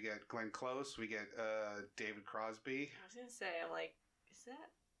Pirates. We get Glenn Close. We get David Crosby. I was gonna say, I'm like, is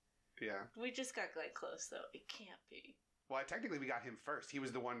that? Yeah. We just got Glenn Close though. It can't be. Well, technically, we got him first. He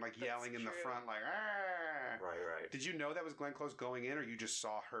was the one like That's yelling in the true. front, like, "Arr!" Right. Did you know that was Glenn Close going in, or you just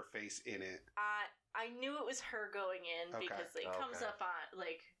saw her face in it? I knew it was her going in Okay. because it comes Okay. up on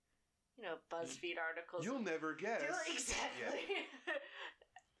like, you know, BuzzFeed articles. You'll never guess. Exactly. Yeah.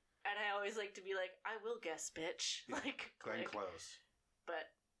 And I always like to be like, I will guess, bitch. Yeah. Like Glenn click. Close. But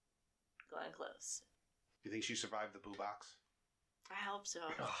Glenn Close. Do you think she survived the boo box? I hope so.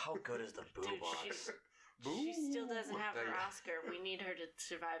 Oh, how good is the boo Dude, box? She still doesn't have her Yeah. Oscar. We need her to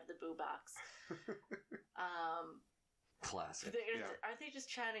survive the boo box. Classic. Yeah. Are they just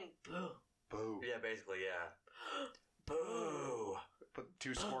chanting boo? Boo. Yeah, basically, yeah. Boo. Put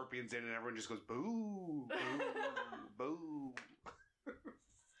 2 scorpions in, and everyone just goes boo, boo, boo.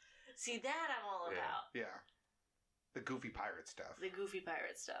 See, that I'm all Yeah. about. Yeah. The goofy pirate stuff. The goofy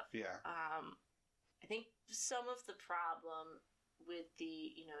pirate stuff. Yeah. I think some of the problem with the,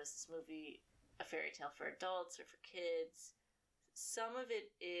 you know, is this movie a fairy tale for adults or for kids? Some of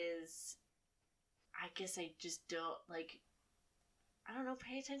it is, I guess I just don't, like, I don't know,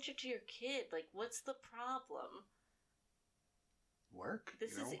 pay attention to your kid. Like, what's the problem? Work.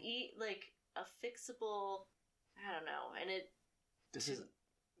 This you is, know? like, a fixable, I don't know, and it, This is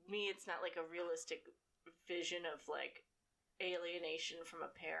me, it's not like a realistic vision of, like, alienation from a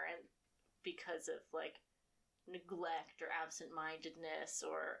parent because of, like, neglect or absent-mindedness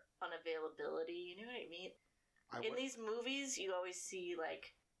or unavailability. You know what I mean? In these movies, you always see,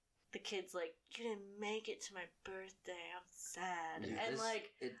 like, the kids like, you didn't make it to my birthday, I'm sad. Yeah, and, this-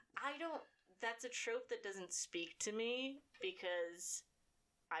 like, it- I don't, that's a trope that doesn't speak to me because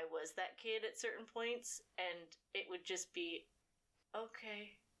I was that kid at certain points, and it would just be,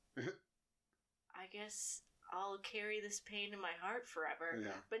 okay, I guess I'll carry this pain in my heart forever.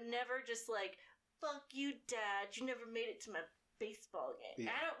 Yeah. But never just like, fuck you, Dad, you never made it to my baseball game.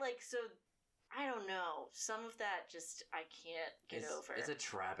 Yeah. I don't like, so, I don't know. Some of that just, I can't get over. It's a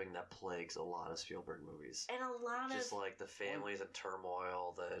trapping that plagues a lot of Spielberg movies. And a lot Just of, like the families in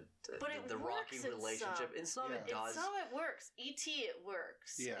turmoil, the But it rocky works in relationship. some. In some it Yeah. does. in some it works. E.T. it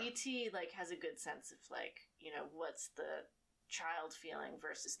works. Yeah. E.T. like has a good sense of like, you know, what's the child feeling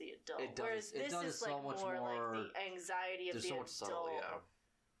versus the adult. It does- Whereas it this does is so like much more more- like the anxiety of There's the so adult. much subtlety, yeah.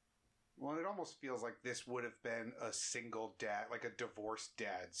 Well, it almost feels like this would have been a single dad, like a divorced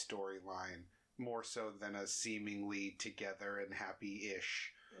dad storyline, more so than a seemingly together and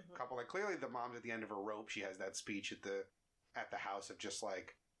happy-ish Mhm. couple. Like clearly, the mom's at the end of her rope. She has that speech at the house of just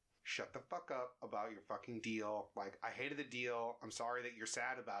like, shut the fuck up about your fucking deal. Like, I hated the deal. I'm sorry that you're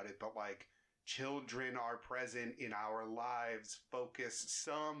sad about it, but like, children are present in our lives. Focus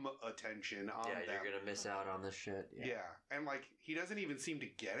some attention on Yeah, them. you're gonna miss out on this shit. Yeah. And like he doesn't even seem to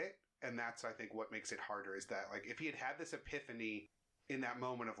get it. And that's, I think, what makes it harder is that, like, if he had had this epiphany in that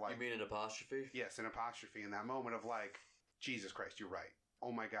moment of, like... You mean an apostrophe? Yes, an apostrophe in that moment of, like, Jesus Christ, you're right.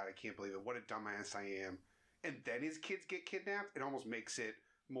 Oh my God, I can't believe it. What a dumbass I am. And then his kids get kidnapped. It almost makes it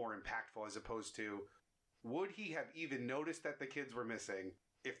more impactful as opposed to, would he have even noticed that the kids were missing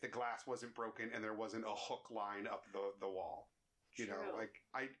if the glass wasn't broken and there wasn't a hook line up the wall? You know, like,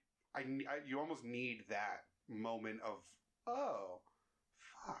 I you almost need that moment of, oh,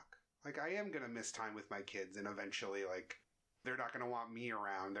 fuck. Like, I am going to miss time with my kids, and eventually, like, they're not going to want me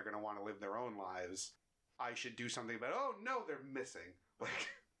around. They're going to want to live their own lives. I should do something about, oh, no, they're missing. Like...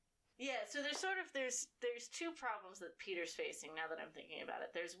 Yeah, so there's two problems that Peter's facing now that I'm thinking about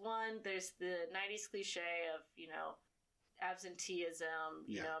it. There's the 90s cliche of, you know, absenteeism,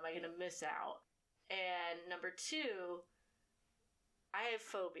 you know, am I going to miss out? And number two, I have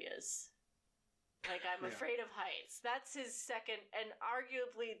phobias. Like, I'm afraid of heights. That's his second, and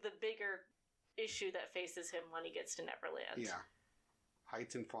arguably the bigger issue that faces him when he gets to Neverland. Yeah.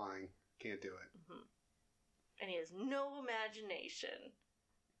 Heights and flying. Can't do it. Mm-hmm. And he has no imagination.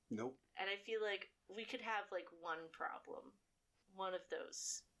 Nope. And I feel like we could have, like, one problem. One of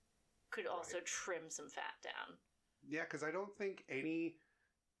those could also trim some fat down. Yeah, because I don't think any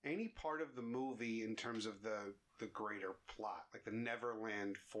part of the movie in terms of the greater plot, like the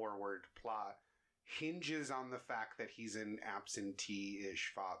Neverland forward plot, hinges on the fact that he's an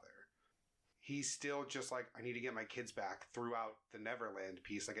absentee-ish father. He's still just like, I need to get my kids back throughout the Neverland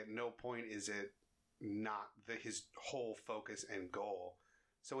piece. Like, at no point is it not his whole focus and goal.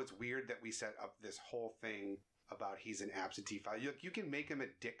 So it's weird that we set up this whole thing about he's an absentee father. You can make him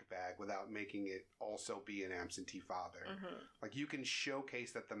a dickbag without making it also be an absentee father. Mm-hmm. Like, you can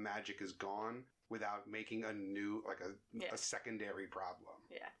showcase that the magic is gone without making a new, like a secondary problem.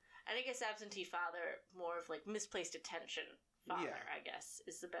 Yeah. And I guess absentee father, more of like misplaced attention father, I guess,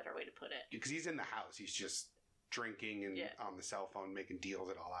 is the better way to put it. Because he's in the house. He's just drinking and on the cell phone making deals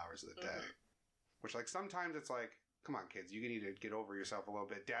at all hours of the day. Which, like, sometimes it's like, come on, kids, you need to get over yourself a little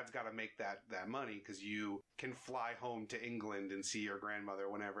bit. Dad's got to make that money because you can fly home to England and see your grandmother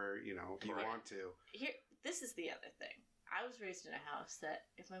whenever, you know, you want to. This is the other thing. I was raised in a house that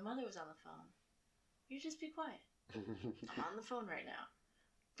if my mother was on the phone, you just be quiet. I'm on the phone right now.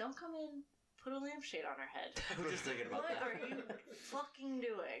 Don't come in, put a lampshade on her head. I was just thinking about that. What are you fucking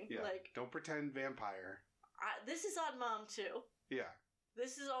doing? Yeah. Like, don't pretend vampire. This is on Mom, too. Yeah.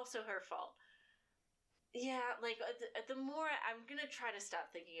 This is also her fault. Yeah, like, the more... I'm gonna try to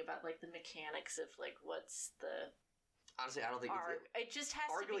stop thinking about, like, the mechanics of, like, what's the... Honestly, I don't think it just has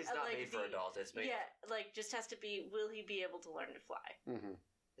to be... Arguably, it's not made for adults. It's made... Yeah, like, just has to be, will he be able to learn to fly? Mm-hmm.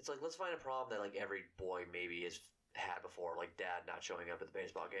 It's like, let's find a problem that, like, every boy maybe has had before, like dad not showing up at the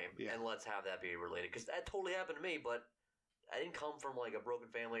baseball game. Yeah. And let's have that be related. Because that totally happened to me, but I didn't come from, like, a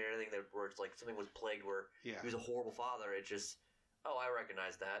broken family or anything where it's, like, something was plagued where he was a horrible father. It just... Oh, I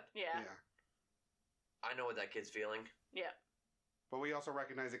recognize that. Yeah. I know what that kid's feeling. Yeah. But we also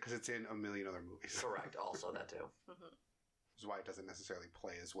recognize it because it's in a million other movies. Correct. Also that too. Mm-hmm. Which is why it doesn't necessarily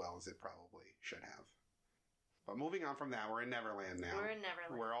play as well as it probably should have. But moving on from that, we're in Neverland now. We're in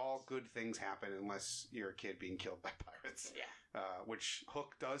Neverland. Where all good things happen unless you're a kid being killed by pirates. Yeah. Which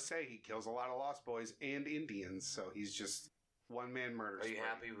Hook does say he kills a lot of Lost Boys and Indians, so he's just one-man murder. Are you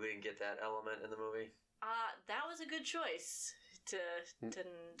happy we didn't get that element in the movie? That was a good choice. To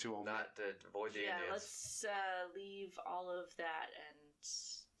not to avoid the Indians. Let's leave all of that and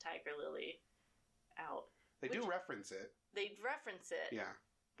Tiger Lily out. They do reference it. They reference it. Yeah,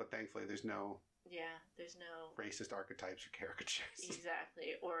 but thankfully there's no... Yeah, there's no... racist archetypes or caricatures.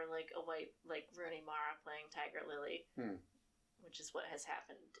 Exactly. Or like a white, like Rooney Mara playing Tiger Lily. Which is what has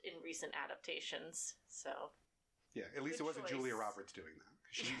happened in recent adaptations, so... Yeah, at least it wasn't Julia Roberts doing that.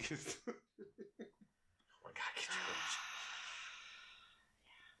 She... Oh my God, get you...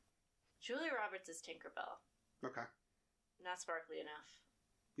 Julia Roberts is Tinkerbell. Okay. Not sparkly enough.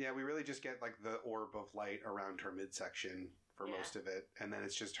 Yeah, we really just get, like, the orb of light around her midsection for most of it. And then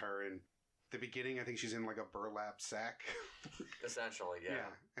it's just her in the beginning. I think she's in, like, a burlap sack. Essentially, yeah.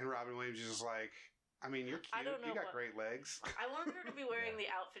 And Robin Williams is just like, I mean, you're cute. You got great legs. I wanted her to be wearing the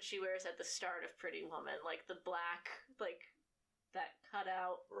outfit she wears at the start of Pretty Woman. Like, the black, like, that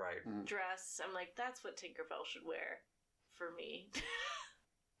cutout dress. I'm like, that's what Tinkerbell should wear for me.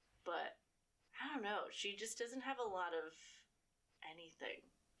 But, I don't know, she just doesn't have a lot of anything.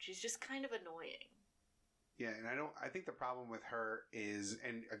 She's just kind of annoying. Yeah, and I think the problem with her is,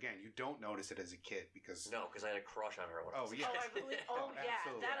 and again, you don't notice it as a kid because... No, because I had a crush on her. Oh, yeah. I believe,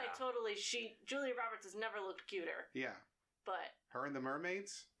 I totally, Julia Roberts has never looked cuter. Yeah. But... Her and the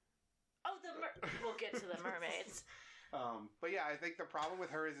mermaids? Oh, we'll get to the mermaids. But yeah, I think the problem with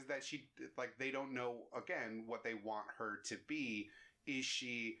her is that she, like, they don't know, again, what they want her to be. Is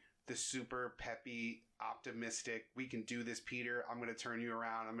she the super peppy, optimistic, we can do this, Peter, I'm going to turn you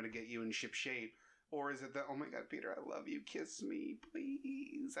around, I'm going to get you in ship shape? Or is it the, oh my God, Peter, I love you, kiss me,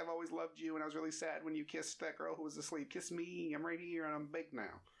 please. I've always loved you, and I was really sad when you kissed that girl who was asleep. Kiss me, I'm right here, and I'm big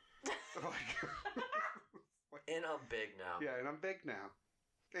now. And I'm big now. Yeah, and I'm big now.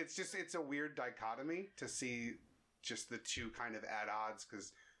 It's a weird dichotomy to see just the two kind of at odds,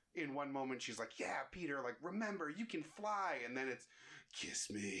 because in one moment she's like, yeah, Peter, like, remember, you can fly, and then it's, kiss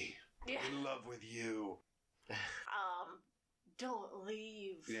me, in love with you. Don't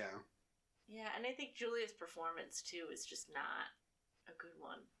leave. Yeah. Yeah, and I think Julia's performance, too, is just not a good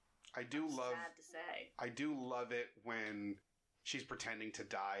one. I do love... Sad to say. I do love it when she's pretending to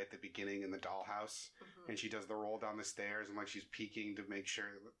die at the beginning in the dollhouse, and she does the roll down the stairs, and, like, she's peeking to make sure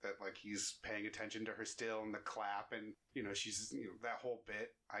that like, he's paying attention to her still, and the clap, and, you know, she's, you know, that whole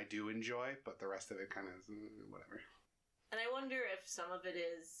bit I do enjoy, but the rest of it kind of is whatever. And I wonder if some of it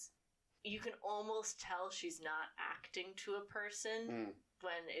is, you can almost tell she's not acting to a person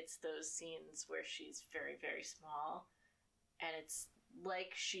when it's those scenes where she's very, very small, and it's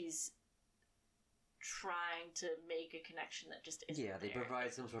like she's trying to make a connection that just isn't Yeah, they there.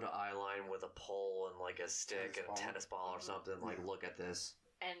 provide some sort of eye line with a pole and like a stick and a tennis ball or something. Like, Yeah. look at this.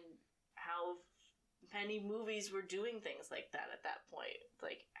 And how many movies were doing things like that at that point.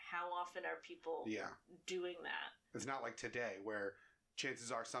 Like, how often are people doing that? It's not like today where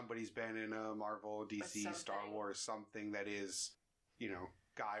chances are somebody's been in a Marvel, DC, Star Wars, something that is, you know,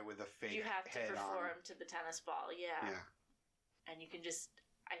 guy with a fake head on. You have to perform to the tennis ball, yeah. And you can just,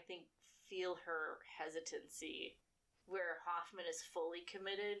 I think, feel her hesitancy. Where Hoffman is fully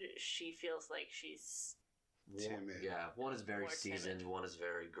committed, she feels like she's timid. Yeah, one is very More seasoned, timid. one is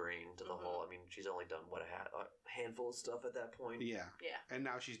very green to the whole. I mean, she's only done, what, a handful of stuff at that point? Yeah. Yeah. And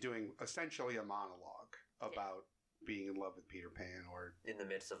now she's doing essentially a monologue about being in love with Peter Pan, or in the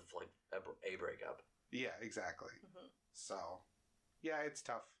midst of, like, a breakup. Yeah, exactly. So, yeah, it's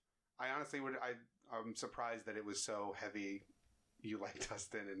tough. I honestly I'm surprised that it was so heavy. You like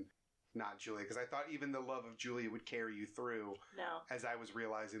Dustin and not Julia, because I thought even the love of Julia would carry you through. No. As I was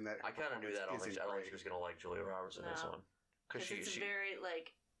realizing that I kind of knew that. I don't think she was going to like Julia Roberts in this No. one. Because it's very,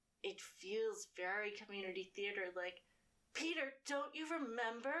 like, it feels very community theater. Like, Peter, don't you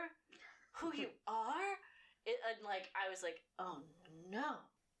remember who you are? And, like, I was like, oh, no.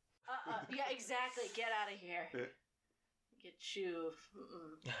 Yeah, exactly. Get out of here. Get Shoo.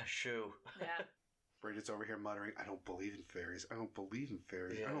 Shoo. Yeah. Bridget's over here muttering, I don't believe in fairies. I don't believe in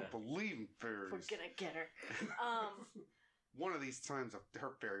fairies. I don't believe in fairies. We're gonna get her. One of these times,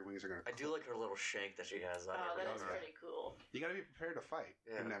 her fairy wings are gonna... I do like her little shank that she has. Oh, that is pretty cool. You gotta be prepared to fight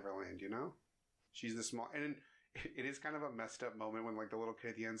in Neverland, you know? She's the small... And it is kind of a messed up moment when, like, the little kid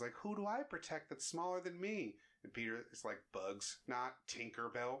at the end's like, who do I protect that's smaller than me? And Peter is like, Bugs, not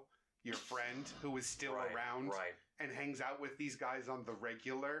Tinkerbell, your friend who is still around and hangs out with these guys on the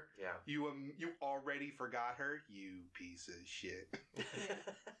regular. Yeah. You already forgot her, you piece of shit.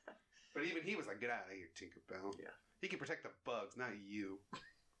 But even he was like, get out of here, Tinkerbell. Yeah. He can protect the bugs, not you.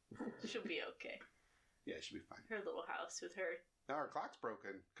 She'll be okay. Yeah, she'll be fine. Her little house with her. No, her clock's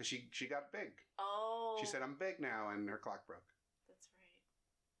broken because she got big. Oh. She said, I'm big now, and her clock broke. That's right.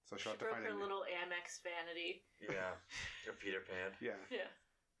 So she'll have to broke find her little Amex vanity. Yeah. Her Peter Pan. Yeah. Yeah.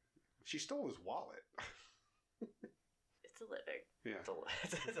 She stole his wallet. It's a living. Yeah.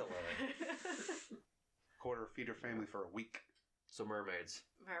 It's a living. Quarter feed her family for a week. So mermaids.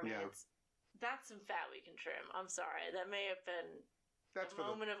 Mermaids. That's some fat we can trim. I'm sorry. That may have been That's a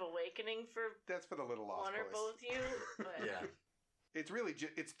moment of awakening for that's for the little lost one or boys. both you. But Yeah. It's really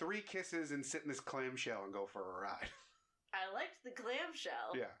it's 3 kisses and sit in this clamshell and go for a ride. I liked the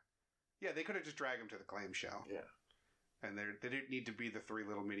clamshell. Yeah. Yeah, they could have just dragged him to the clamshell. Yeah. And they didn't need to be the 3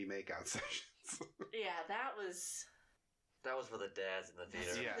 little mini makeout sessions. Yeah, that was for the dads in the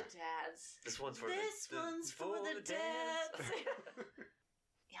theater. for Yeah. the dads. This one's for This one's for the dads.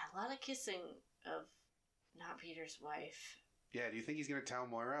 Yeah, a lot of kissing of not Peter's wife. Yeah, do you think he's going to tell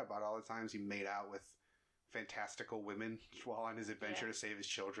Moira about all the times he made out with fantastical women while on his adventure to save his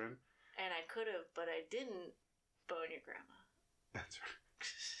children? And I could have, but I didn't bone your grandma. That's right.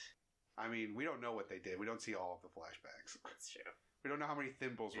 I mean, we don't know what they did. We don't see all of the flashbacks. That's true. We don't know how many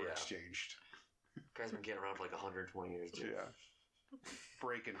thimbles were Yeah. exchanged. Guy's been getting around for like 120 years. Dude. Yeah.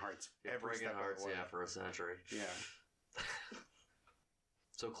 Breaking hearts. Every Breaking step hearts, of the way. yeah, for a century. Yeah.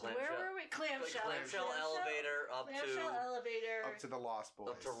 So clamshell. Where were we? Clamshell. Clamshell elevator up Clamshell to elevator. Up to the Lost Boys.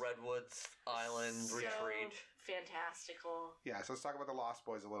 up to Redwoods Island So retreat. fantastical. Yeah, so let's talk about the Lost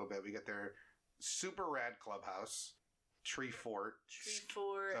Boys a little bit. We get their super rad clubhouse. tree fort,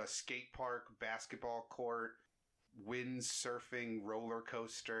 skate park, basketball court, windsurfing roller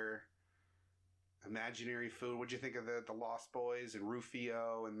coaster, imaginary food. What'd you think of the Lost Boys and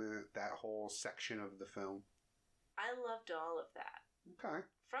Rufio and that whole section of the film? I loved all of that. Okay.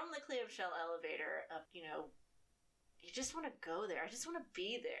 From the clamshell elevator up, you just want to go there. I just want to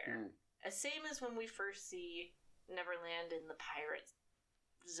be there. As same as when we first see Neverland in the pirate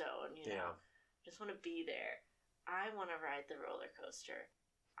zone, Just want to be there. I want to ride the roller coaster.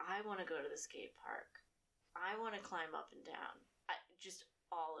 I want to go to the skate park. I want to climb up and down. Just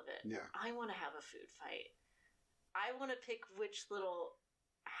all of it. Yeah. I want to have a food fight. I want to pick which little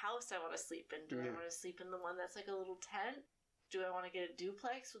house I want to sleep in. Do I want to sleep in the one that's like a little tent? Do I want to get a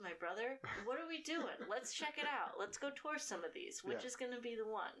duplex with my brother? What are we doing? Let's check it out. Let's go tour some of these. Which is going to be the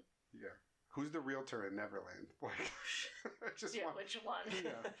one? Yeah. Who's the realtor in Neverland? Like, which one?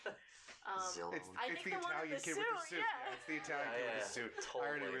 Yeah. It's the Italian kid with the suit. Yeah, it's the Italian kid with the suit. Totally.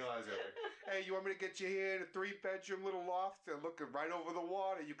 I already realized it. Like, hey, you want me to get you here in a 3-bedroom little loft and looking right over the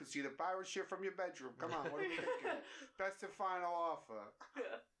water? You can see the pirate ship from your bedroom. Come on, what are you thinking? Best and final offer.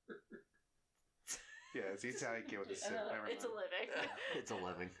 Yeah, it's the Italian kid with the suit. It's a living. It's a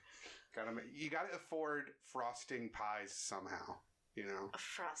living. You gotta afford frosting pies somehow.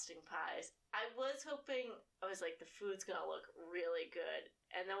 Frosting pies. I was hoping, I was like, the food's gonna look really good.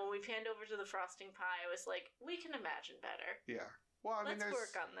 And then when we panned over to the frosting pie, I was like, we can imagine better. Yeah. Well, I mean, let's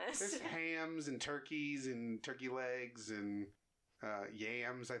work on this. There's hams and turkeys and turkey legs and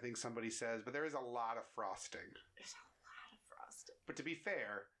yams, I think somebody says. But there is a lot of frosting. There's a lot of frosting. But to be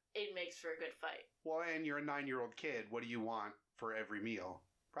fair... it makes for a good fight. Well, and you're a 9-year-old kid. What do you want for every meal?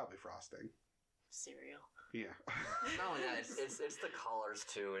 Probably frosting. Cereal. Yeah. Not only that, it's the colors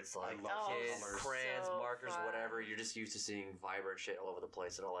too. It's like kids, crayons, markers, whatever. You're just used to seeing vibrant shit all over the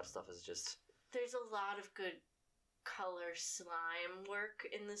place, and all that stuff is just. There's a lot of good color slime work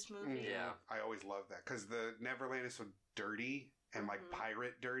in this movie. Yeah, I always love that because the Neverland is so dirty and like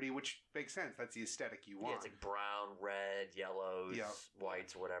pirate dirty, which makes sense. That's the aesthetic you want. Yeah, it's like brown, red, yellows,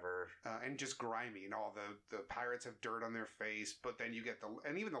 whites, whatever, and just grimy. And all the pirates have dirt on their face, but then you get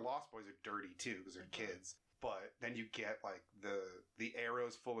and even the Lost Boys are dirty too because they're kids. But then you get like the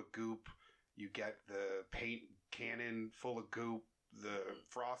arrows full of goop. You get the paint cannon full of goop. The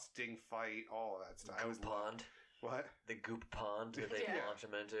frosting fight, all of that stuff. Goop pond. What? The goop pond that they launch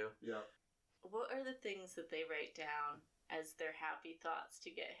them into. Yeah. What are the things that they write down as their happy thoughts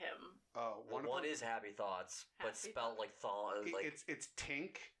to get him? One is happy thoughts, but spelled like thought. Like it's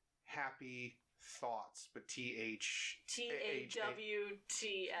Tink Happy Thoughts, but THAWTS.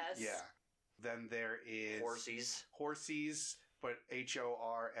 Yeah. Then there is Horsies, but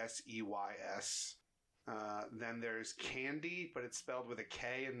HORSEYS. Then there's Candy, but it's spelled with a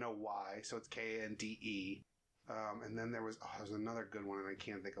K and no Y, so it's KNDE. And then there was another good one, and I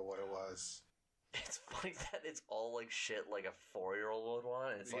can't think of what it was. It's funny that it's all like shit like a 4-year-old would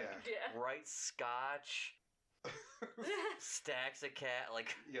want. It's like bright scotch, stacks of cat.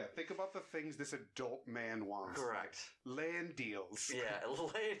 Like think about the things this adult man wants. Correct. Like land deals. Yeah,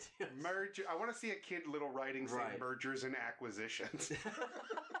 land deals. Merger. I want to see a kid little writing saying mergers and acquisitions.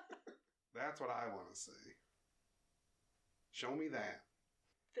 That's what I want to see. Show me that.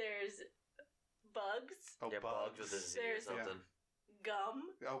 There's bugs. Oh, bugs with a Z or something. Gum.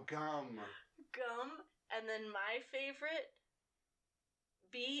 Oh, gum. And then my favorite,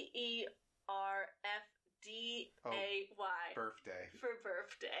 BERFDAY. Birthday. For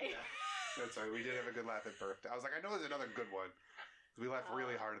birthday. Yeah. That's right. We did have a good laugh at birthday. I was like, I know there's another good one. We laughed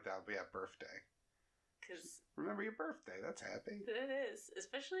really hard at that, but yeah, birthday. Because remember your birthday. That's happy. It is.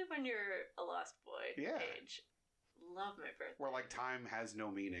 Especially when you're a Lost Boy age. Love my birthday. Where like time has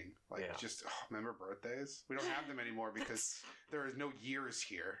no meaning. Like just remember birthdays? We don't have them anymore because there is no years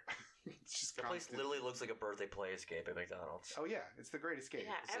here. It's just the place literally looks like a birthday play escape at McDonald's. Oh yeah, it's the Great Escape.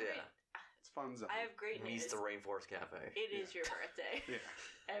 Yeah, it's fun zone. I have great news. Meets the Rainforest Cafe. It is your birthday.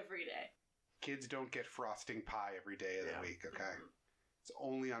 Every day. Kids don't get frosting pie every day of the week. Okay, it's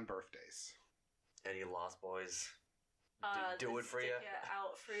only on birthdays. Any Lost Boys? Do it for you.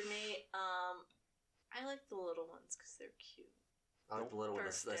 Out for me. I like the little ones because they're cute. I like the little one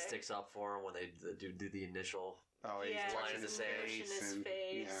that sticks up for them when they do the initial. Oh, he's touching his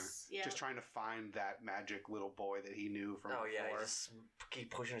face. Just trying to find that magic little boy that he knew from before. He just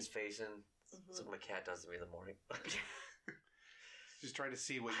keep pushing his face in. That's what my cat does to me in the morning. Just trying to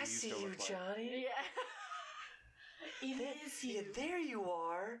see what you used to look like. I see you, Johnny. Yeah. There you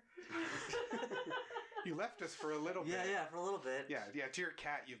are. You left us for a little bit. Yeah, for a little bit. Yeah. To your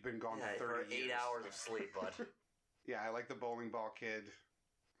cat, you've been gone 30 for 8 years. hours of sleep, bud. Yeah, I like the bowling ball kid.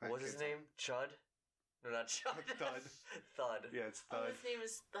 What's his name? Chud? No, not Chuck. Thud. Thud. Yeah, it's Oh, Thud. his name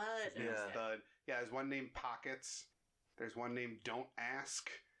is Thud. His name is Yeah. Thud. Yeah, there's one named Pockets. There's one named Don't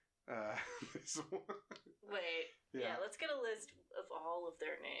Ask. There's one. Wait. Yeah, let's get a list of all of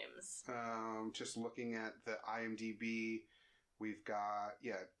their names. Just looking at the IMDb, we've got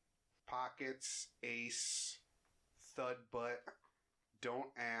Pockets, Ace, Thud Butt, Don't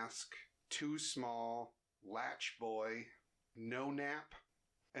Ask, Too Small, Latch Boy, No Nap,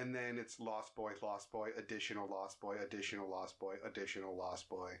 and then it's Lost Boy, additional Lost Boy, additional Lost Boy, additional Lost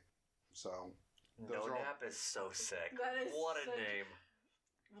Boy. So those No are all- Nap is so sick. That is what a such- name.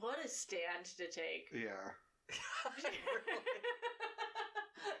 What a stand to take. yeah. Really?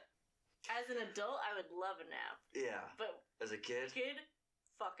 As an adult, I would love a nap. Yeah. But As a kid? kid,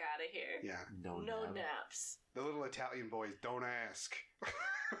 fuck out of here. Yeah. No naps. The little Italian boys don't ask.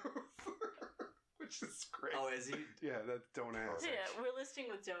 Which is great. Oh, is he? Yeah, that's Don't Ask. Perfect. Yeah, we're listing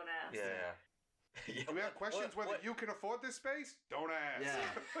with don't ask. Yeah. Yeah, Do we have questions what- whether you can afford this space? Don't ask. Yeah.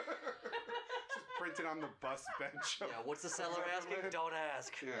 Just printed on the bus bench. Yeah, what's the seller asking? Don't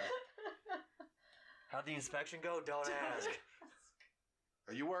ask. Yeah. How'd the inspection go? Don't ask.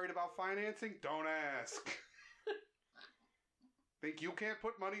 Are you worried about financing? Don't ask. Think you can't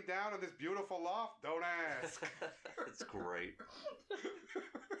put money down on this beautiful loft? Don't ask. It's great.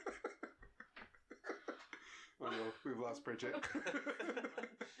 Oh no, we've lost Bridget.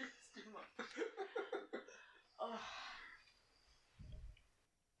 Oh.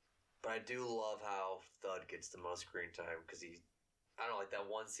 But I do love how Thud gets the most screen time because I don't know, like that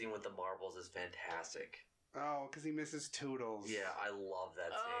one scene with the marbles is fantastic. Oh, because he misses Toodles. Yeah, I love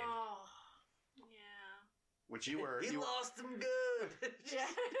that scene. Oh. Yeah. Which you were. He you lost them good. Yeah.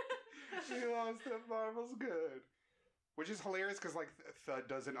 He lost the marbles good. Which is hilarious because, like, Thud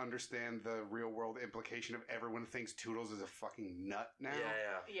doesn't understand the real world implication of everyone thinks Toodles is a fucking nut now.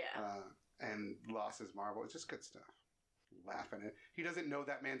 Yeah. Yeah. And lost his marble. It's just good stuff. Laughing at it. He doesn't know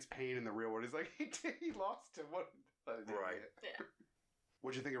that man's pain in the real world. He's like, he lost him. What an Right. idiot. Yeah.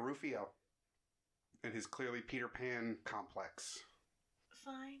 What'd you think of Rufio? And his clearly Peter Pan complex.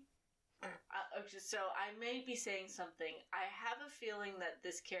 Fine. Okay, so I may be saying something. I have a feeling that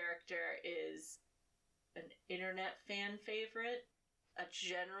this character is an internet fan favorite, a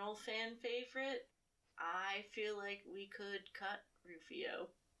general fan favorite. I feel like we could cut Rufio.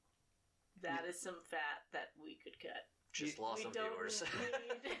 That is some fat that we could cut. Just lost We some don't viewers.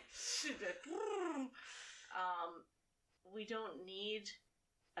 need- we don't need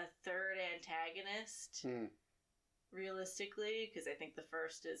a third antagonist, realistically, because I think the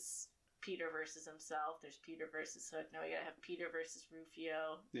first is Peter versus himself. There's Peter versus Hook. Now we gotta have Peter versus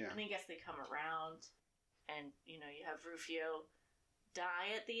Rufio. Yeah. And I guess they come around, and you have Rufio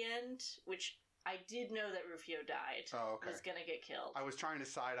die at the end, which I did know that Rufio died. Oh, okay. Was gonna get killed. I was trying to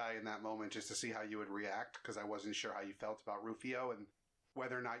side eye in that moment just to see how you would react because I wasn't sure how you felt about Rufio and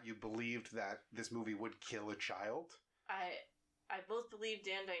whether or not you believed that this movie would kill a child. I both believed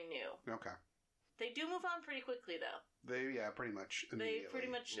and I knew. Okay. They do move on pretty quickly, though. Pretty much They immediately. pretty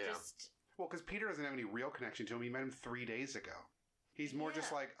much Yeah. just. Well, because Peter doesn't have any real connection to him. He met him 3 days ago. He's more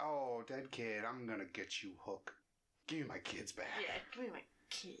just Yeah. like, oh, dead kid, I'm going to get you, Hook. Give me my kids back. Yeah, give me my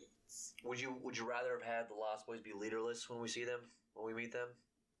kids. Would you rather have had the Lost Boys be leaderless when we see them? When we meet them?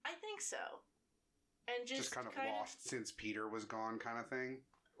 I think so. And Just kind of lost since Peter was gone kind of thing.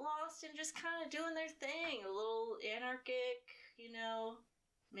 Lost and just kind of doing their thing. A little anarchic,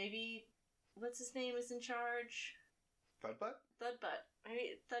 Maybe. What's his name is in charge? Thudbutt? Thudbutt.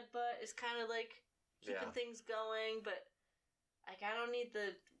 Maybe Thudbutt is kind of like keeping Yeah. things going, but like I don't need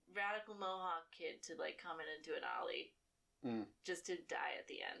the radical Mohawk kid to like come in and do an ollie just to die at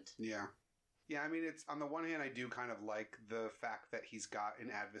the end. Yeah. Yeah, I mean, it's on the one hand, I do kind of like the fact that he's got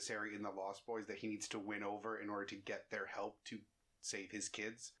an adversary in the Lost Boys that he needs to win over in order to get their help to save his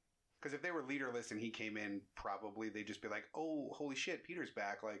kids. Because if they were leaderless and he came in, probably they'd just be like, oh, holy shit, Peter's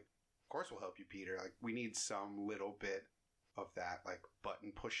back. Like, of course we'll help you, Peter. Like, we need some little bit of that, like,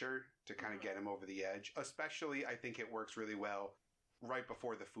 button pusher to kind of get him over the edge. Especially, I think it works really well right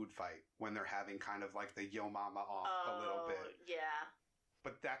before the food fight when they're having kind of like the yo mama off a little bit. Yeah.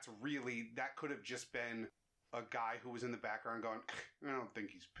 But that could have just been a guy who was in the background going, I don't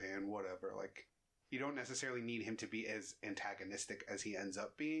think he's Pan, whatever. Like, you don't necessarily need him to be as antagonistic as he ends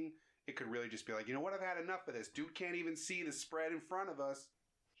up being. It could really just be like, you know what, I've had enough of this. Dude can't even see the spread in front of us.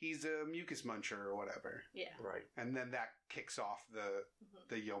 He's a mucus muncher or whatever. Yeah. Right. And then that kicks off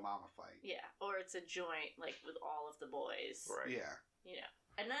the Yo Mama fight. Yeah. Or it's a joint, like, with all of the boys. Right. Yeah.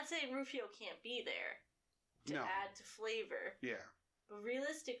 And not saying Rufio can't be there to No. add to flavor. Yeah. But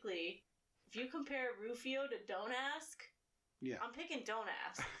realistically, if you compare Rufio to Don't Ask, Yeah. I'm picking Don't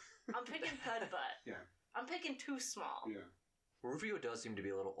Ask. I'm picking Thudbutt. Yeah. I'm picking Too Small. Yeah. Rufio does seem to be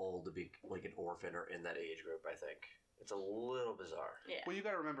a little old to be like an orphan or in that age group, I think. It's a little bizarre. Yeah. Well, you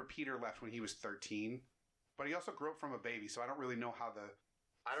got to remember Peter left when he was 13, but he also grew up from a baby, so I don't really know how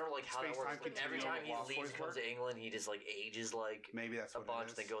I don't know like how that Space-time works. Like, every continuum time of he Lost leaves Boys and comes work? to England, he just like ages like maybe that's a what bunch,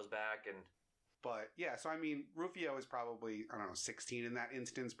 it is. then goes back and But yeah, so I mean, Rufio is probably, I don't know, 16 in that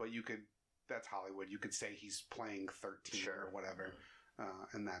instance, but that's Hollywood. You could say he's playing 13 Sure. or whatever,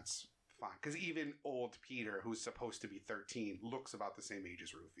 and that's fine. Because even old Peter, who's supposed to be 13, looks about the same age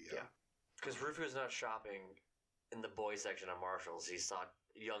as Rufio. Yeah. Because Rufio's not shopping in the boys section of Marshalls. He saw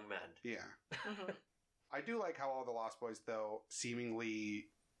young men. Yeah. Mhm. I do like how all the Lost Boys, though, seemingly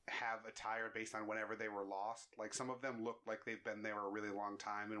have attire based on whenever they were lost. Like, some of them look like they've been there a really long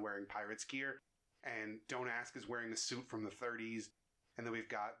time and wearing pirates gear. And Don't Ask is wearing a suit from the 30s. And then we've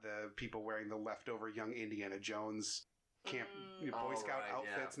got the people wearing the leftover young Indiana Jones camp, Boy Oh, Scout right,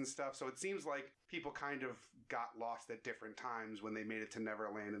 outfits and stuff. So it seems like people kind of got lost at different times when they made it to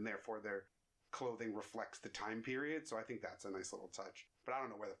Neverland, and therefore their clothing reflects the time period. So I think that's a nice little touch. But I don't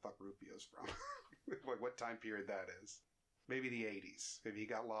know where the fuck Rufio's from. Like what time period that is. Maybe the 80s. Maybe he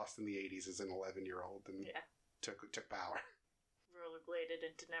got lost in the 80s as an 11-year-old and Yeah. took power. Rollerbladed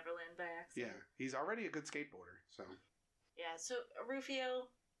into Neverland by accident. Yeah, he's already a good skateboarder. So Yeah, so Rufio,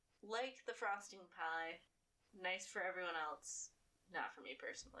 like the frosting pie, nice for everyone else, not for me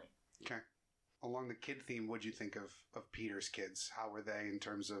personally. okay. Along the kid theme, what'd you think of Peter's kids? How were they in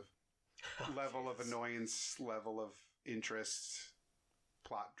terms of level of annoyance, level of interest,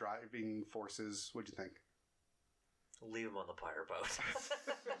 plot driving forces? What'd you think? Leave him on the pirate boat.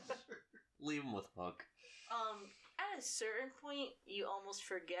 Leave him with Hook. At a certain point, you almost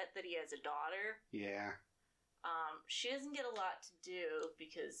forget that he has a daughter. Yeah. She doesn't get a lot to do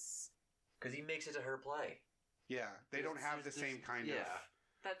because Because he makes it to her play. Yeah. They don't have the There's- same kind yeah. of...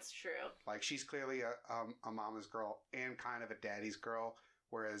 that's true. Like, she's clearly a mama's girl and kind of a daddy's girl,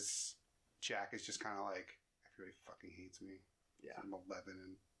 whereas Jack is just kind of like, everybody fucking hates me. Yeah. I'm 11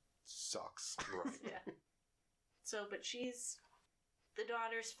 and sucks. Right. Yeah. So, but the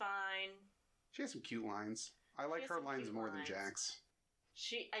daughter's fine. She has some cute lines. I like has her some lines cute more than lines. Jack's.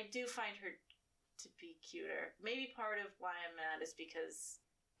 I do find her to be cuter. Maybe part of why I'm mad is because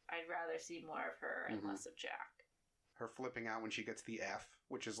I'd rather see more of her and Mhm. less of Jack. Her flipping out when she gets the F,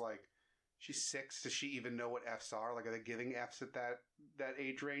 which is like, she's 6. Does she even know what Fs are? Like, are they giving Fs at that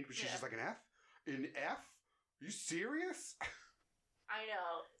age range? But she's Yeah. just like, an F? An F? Are you serious? I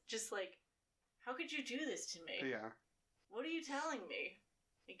know. Just like, how could you do this to me? Yeah. What are you telling me?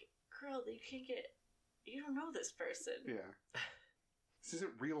 Like, girl, you don't know this person. Yeah. This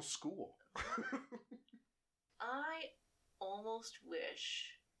isn't real school. I almost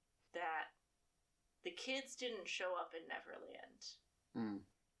wish that the kids didn't show up in Neverland. Mm.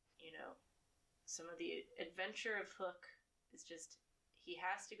 You know, some of the adventure of Hook is just, he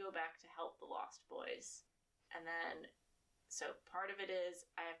has to go back to help the Lost Boys. And then, so part of it is,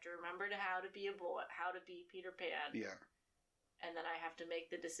 I have to remember how to be a boy, how to be Peter Pan. Yeah. And then I have to make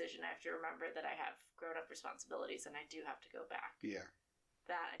the decision. I have to remember that I have grown-up responsibilities and I do have to go back. Yeah.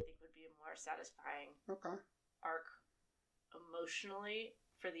 That, I think, would be a more satisfying Okay. arc emotionally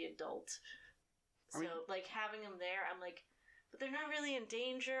for the adult. I So, mean- like, having them there, I'm like, but they're not really in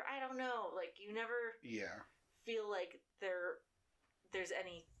danger. I don't know. Like, you never Yeah. feel like there's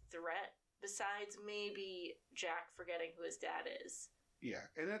any threat besides maybe Jack forgetting who his dad is. Yeah.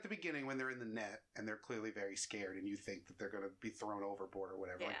 And at the beginning, when they're in the net and they're clearly very scared and you think that they're going to be thrown overboard or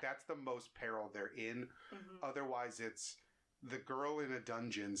whatever, like, Yeah. that's the most peril they're in. Mm-hmm. Otherwise, it's the girl in a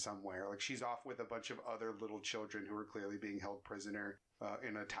dungeon somewhere. Like, she's off with a bunch of other little children who are clearly being held prisoner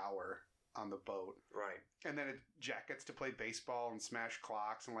in a tower on the boat. Right. And then Jack gets to play baseball and smash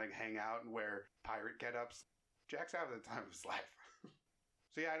clocks and, like, hang out and wear pirate get-ups. Jack's having the time of his life.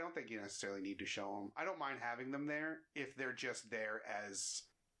 So, yeah, I don't think you necessarily need to show them. I don't mind having them there if they're just there as,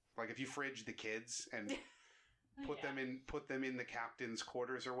 like, if you fridge the kids and put them in the captain's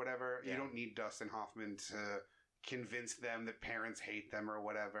quarters or whatever. Yeah. You don't need Dustin Hoffman to convince them that parents hate them or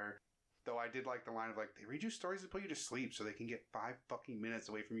whatever. Though I did like the line of, like, they read you stories to put you to sleep so they can get 5 fucking minutes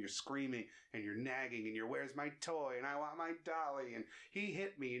away from your screaming and your nagging and your where's my toy and I want my dolly and he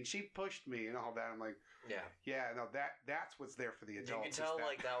hit me and she pushed me and all that. I'm like, Yeah. no, that's what's there for the You adults. can is tell,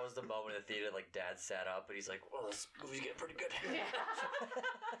 like, that was the moment in the theater, like, Dad sat up and he's like, well, this movie's getting pretty good. Yeah.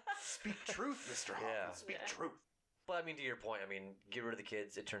 Speak truth, Mr. Hoffman. Yeah. Speak Yeah. truth. But, I mean, to your point, I mean, get rid of the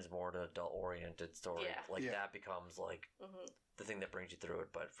kids, it turns more into an adult-oriented story. Yeah. Like, Yeah. that becomes, like, Mm-hmm. the thing that brings you through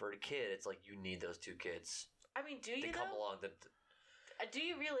it. But for a kid, it's like you need those 2 kids I mean, do to you come though? along. Do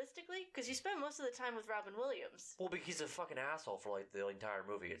you realistically? Because you spend most of the time with Robin Williams. Well, because he's a fucking asshole for like the entire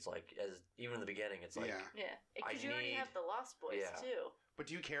movie. It's like even in the beginning, it's like Yeah. Yeah, because you already have the Lost Boys Yeah. too. But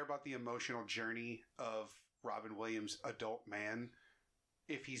do you care about the emotional journey of Robin Williams, adult man,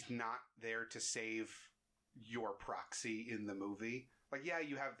 if he's not there to save your proxy in the movie? Like, yeah,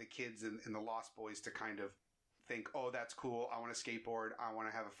 you have the kids and the Lost Boys to kind of think, oh, that's cool. I want to skateboard. I want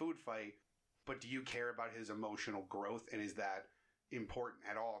to have a food fight. But do you care about his emotional growth? And is that important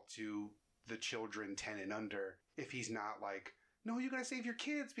at all to the children 10 and under if he's not like, no, you got to save your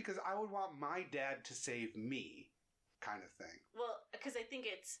kids because I would want my dad to save me kind of thing? Well, because I think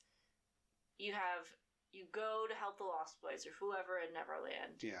it's you go to help the Lost Boys or whoever in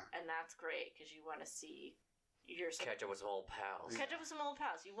Neverland, Yeah. and that's great because you want to see your catch up with some old pals. catch up with some old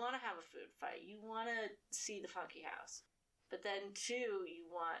pals. You want to have a food fight. You want to see the funky house, but then too,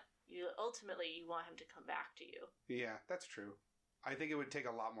 you ultimately want him to come back to you. Yeah, that's true. I think it would take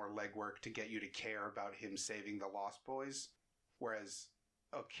a lot more legwork to get you to care about him saving the Lost Boys, whereas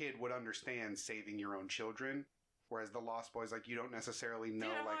a kid would understand saving your own children, whereas the Lost Boys, like, you don't necessarily know,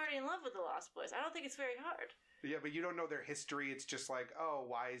 Dude, I'm like... already in love with the Lost Boys. I don't think it's very hard. Yeah, but you don't know their history. It's just like, oh,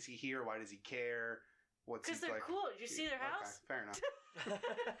 why is he here? Why does he care? What's Because he they're like? cool. Did you see their Okay, house? fair enough.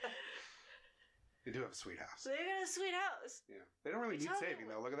 They do have a sweet house. So they got a sweet house. Yeah. They don't really You need tell me saving,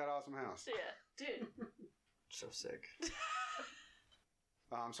 though. Look at that awesome house. Yeah, dude. So sick.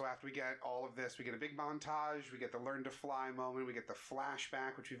 So after we get all of this, we get a big montage, we get the learn to fly moment, we get the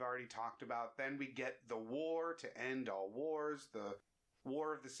flashback, which we've already talked about. Then we get the war to end all wars, the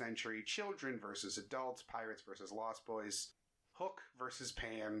war of the century, children versus adults, pirates versus Lost Boys, Hook versus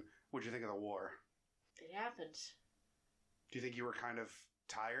Pan. What'd you think of the war? It happened. Do you think you were kind of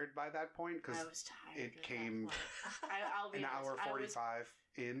tired by that point? Because I was tired. it at came that point. I'll be an honest, hour 45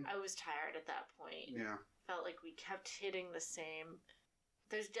 in. I was tired at that point. Yeah. Felt like we kept hitting the same.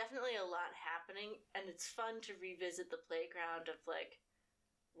 There's definitely a lot happening, and it's fun to revisit the playground of, like,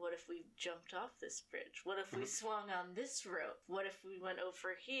 what if we jumped off this bridge? What if we swung on this rope? What if we went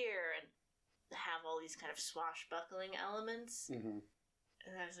over here? And have all these kind of swashbuckling elements. Mm-hmm.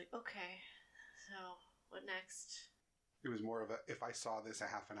 And I was like, okay, so what next? It was more of a, if I saw this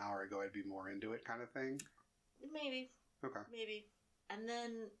a half an hour ago, I'd be more into it kind of thing. Maybe. Okay. Maybe. And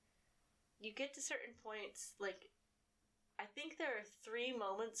then you get to certain points, like, I think there are 3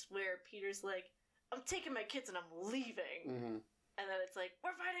 moments where Peter's like, I'm taking my kids and I'm leaving. Mm-hmm. And then it's like,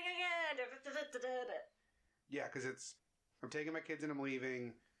 we're fighting again! Yeah, because it's, I'm taking my kids and I'm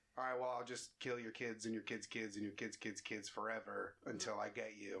leaving. All right, well, I'll just kill your kids and your kids' kids and your kids' kids' kids forever until I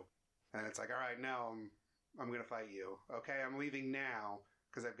get you. And it's like, all right, no, I'm going to fight you. Okay, I'm leaving now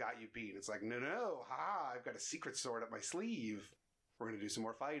because I've got you beat. It's like, no, I've got a secret sword up my sleeve. We're going to do some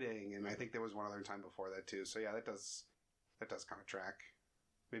more fighting. And I think there was one other time before that, too. So, yeah, that does kind of track.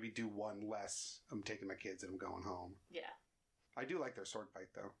 Maybe do one less. I'm taking my kids and I'm going home. Yeah. I do like their sword fight,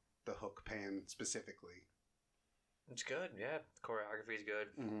 though. The Hook Pan specifically. It's good, yeah. The choreography is good.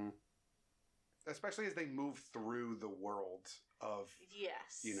 Mm-hmm. Especially as they move through the world of,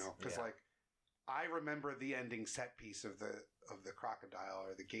 Yes. you know, because Yeah. like I remember the ending set piece of the crocodile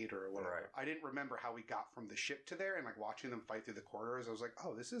or the gator or whatever. Right. I didn't remember how we got from the ship to there, and like watching them fight through the corridors, I was like,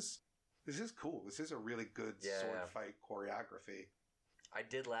 oh, this is cool. This is a really good sword fight choreography. I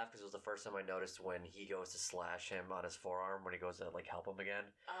did laugh because it was the first time I noticed when he goes to slash him on his forearm when he goes to like help him again.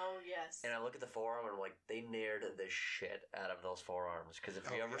 Oh, yes. And I look at the forearm and I'm like, they nared the shit out of those forearms. Because if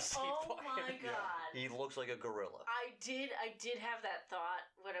you ever see Oh my fucking, god. he looks like a gorilla. I did have that thought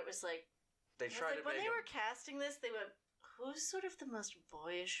when it was like, They tried to when make they him. were casting this, they went, who's sort of the most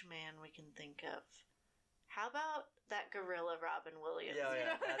boyish man we can think of? How about that gorilla Robin Williams? Yeah, You yeah,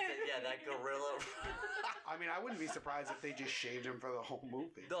 know? that's it. Yeah, that gorilla. I mean, I wouldn't be surprised if they just shaved him for the whole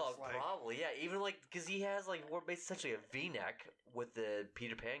movie. No, Just like, probably, yeah. Even like, because he has like, essentially a V-neck with the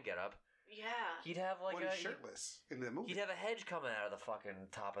Peter Pan getup. Yeah. He'd have like when he's shirtless in the movie. He'd have a hedge coming out of the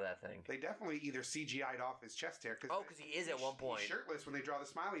fucking top of that thing. They definitely either CGI'd off his chest hair. Oh, because he is at one point. He's shirtless when they draw the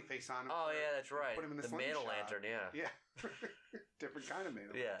smiley face on him. Oh, yeah, that's right. Put him in the mantle slingshot. lantern, yeah. Yeah. Different kind of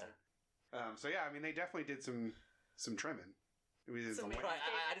mantle Yeah. lantern. So, yeah, I mean, they definitely did some trimming. I mean, So the maybe Right,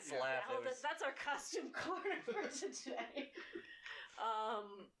 I just yeah. laughed. Well, It was- that's our costume corner for today.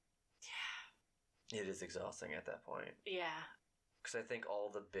 It is exhausting at that point. Yeah. Because I think all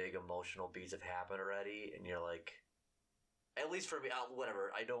the big emotional beats have happened already, and you're like, at least for me,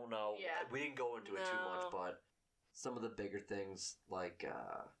 whatever. I don't know. Yeah. We didn't go into it too No. much, but some of the bigger things, like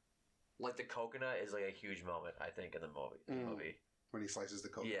the coconut, is like a huge moment. I think in the movie. when he slices the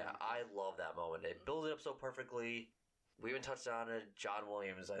coconut. Yeah, I love that moment. It builds it up so perfectly. We even touched on it. John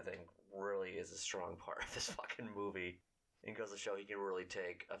Williams, I think, really is a strong part of this fucking movie. And goes to show he can really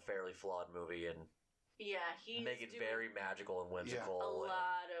take a fairly flawed movie and Yeah, he's make it doing very magical and whimsical. a and-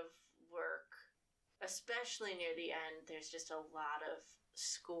 lot of work, especially near the end. There's just a lot of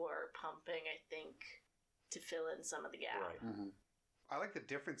score pumping, I think, to fill in some of the gap. Right. Mm-hmm. I like the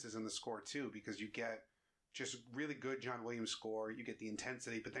differences in the score too, because you get just really good John Williams score, you get the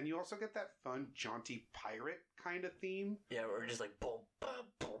intensity, but then you also get that fun, jaunty pirate kind of theme. Yeah, we're just like boom, boom,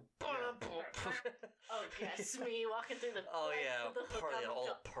 boom, boom, boom. Oh yes, me walking through the Oh yeah, with the hook part of on the the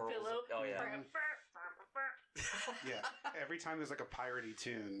old pearls. pillow. Oh yeah. Yeah, every time there's like a piratey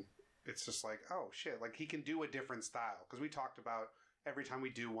tune, it's just like, oh shit, like he can do a different style. Because we talked about every time we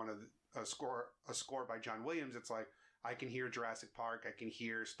do a score by John Williams, it's like I can hear Jurassic Park, I can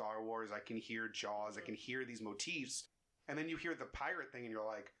hear Star Wars, I can hear Jaws, I can hear these motifs, and then you hear the pirate thing, and you're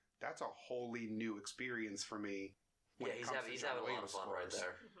like, that's a wholly new experience for me. Yeah, when it he's comes having, to he's John having a lot of Williams fun right scores.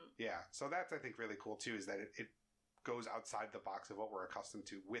 there. Mhm. Yeah, so that's I think really cool too, is that it goes outside the box of what we're accustomed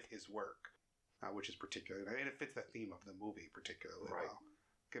to with his work, which is particularly, and it fits the theme of the movie particularly Right. well.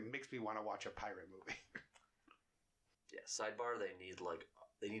 It makes me want to watch a pirate movie. Yeah, sidebar,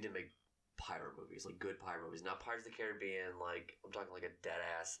 they need to make pirate movies, like good pirate movies. Not Pirates of the Caribbean, like, I'm talking like a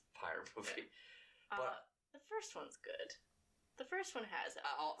dead-ass pirate movie. But The first one's good. The first one has it.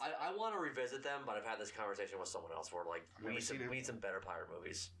 I want to revisit them, but I've had this conversation with someone else where, like, I've never seen it. we need some better pirate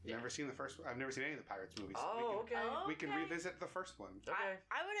movies. Never seen the first one. I've never seen any of the Pirates movies. so Oh, okay. we can Okay. revisit the first one. Okay.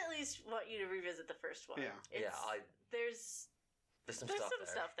 I would at least want you to revisit the first one. Yeah. There's There's some some stuff there.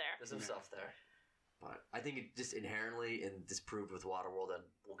 stuff there. There's some Yeah. stuff there. But I think it just inherently, and this proved with Waterworld, and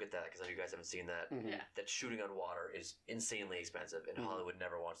we'll get that because I know you guys haven't seen that, Mhm. Yeah. that shooting on water is insanely expensive, and Mhm. Hollywood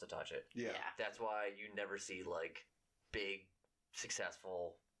never wants to touch it. Yeah. That's why you never see, like, big,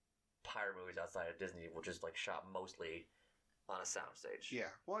 successful pirate movies outside of Disney, which is, like, shot mostly on a soundstage. Yeah.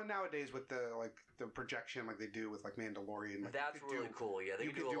 Well, and nowadays with the projection like they do with like Mandalorian, like, That's you could really do- cool. Yeah, they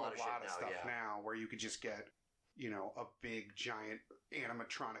you can could do a lot of shit of now. stuff Yeah. now where you could just get, a big giant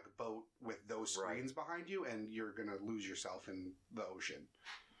animatronic boat with those Right. screens behind you, and you're gonna lose yourself in the ocean.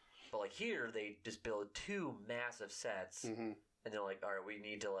 But, like, here, they just build two massive sets, Mm-hmm. and they're like, all right, we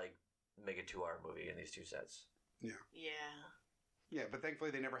need to, like, make a 2-hour movie in these two sets. Yeah. Yeah, but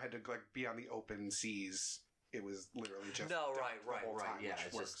thankfully they never had to like be on the open seas. It was literally just No, dark right, the whole time, Yeah, which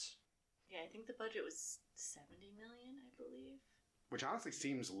it's works. just... Yeah, I think the budget was 70 million, I believe. Which honestly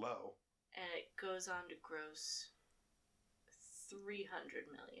seems low. And it goes on to gross 300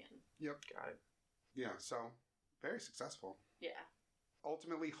 million. Got it. Yeah, so very successful. Yeah.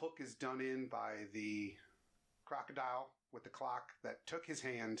 Ultimately, Hook is done in by the crocodile with the clock that took his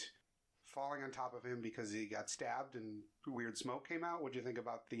hand, falling on top of him because he got stabbed and weird smoke came out. What'd you think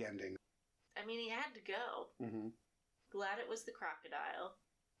about the ending? I mean, he had to go. Mm-hmm. Glad it was the crocodile.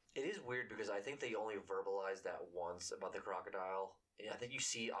 It is weird because I think they only verbalized that once about the crocodile. And I think you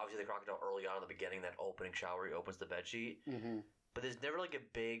see, obviously, the crocodile early on in the beginning, that opening shot where he opens the bedsheet. Mm-hmm. But there's never, like, a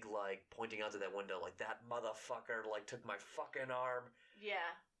big, like, pointing out to that window, like, that motherfucker, like, took my fucking arm, Yeah.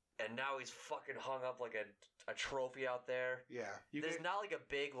 and now he's fucking hung up like a trophy out there. Yeah. There's not, like, a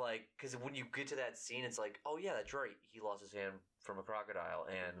big, like, because when you get to that scene, it's like, oh, yeah, that's right. He lost his hand from a crocodile,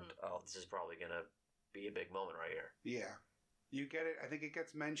 and, this is probably going to be a big moment right here. Yeah. You get it. I think it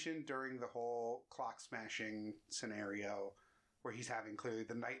gets mentioned during the whole clock smashing scenario where he's having clearly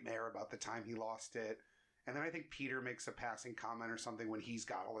the nightmare about the time he lost it. And then I think Peter makes a passing comment or something when he's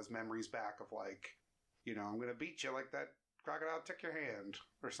got all his memories back of like, I'm going to beat you like that crocodile took your hand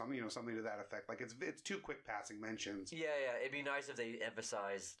or something, something to that effect. Like it's two quick passing mentions. Yeah, it'd be nice if they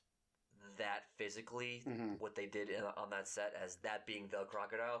emphasized that physically, Mhm. what they did on that set as that being the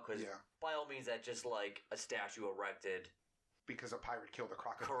crocodile, because Yeah. by all means, that's just like a statue erected. Because a pirate killed a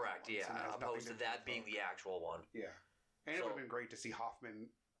crocodile. Correct, once, and it yeah, has nothing opposed to do that with being Hook. the actual one. Yeah. And it So- would have been great to see Hoffman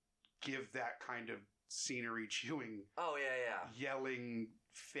give that kind of scenery chewing, Oh, yeah. yelling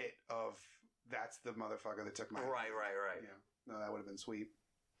fit of that's the motherfucker that took my Right. Yeah. No, that would have been sweet.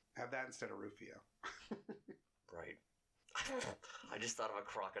 Have that instead of Rufio. Right. I just thought of a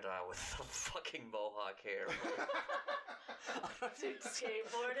crocodile with some fucking mohawk hair. Dude,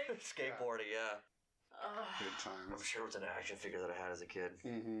 skateboarding? Skateboarding, yeah. Good I'm times. sure it was an action figure that I had as a kid.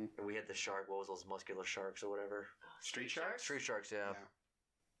 Mm-hmm. And we had the shark. What was those muscular sharks or whatever? Street Sharks? Street sharks, yeah.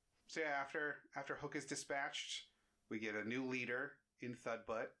 So yeah, after Hook is dispatched, we get a new leader in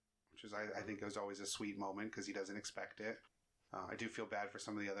Thudbutt, which is I think was always a sweet moment because he doesn't expect it. I do feel bad for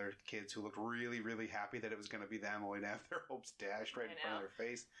some of the other kids who looked really, really happy that it was going to be them, only to have their hopes dashed right in I front of know. their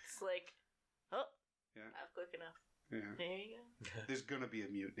face. It's like, oh, Yeah. not quick enough. Yeah, There you there's going to be a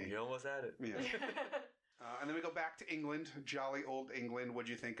mutiny. You almost had it. Yeah. go. And then we go back to England, jolly old England. What'd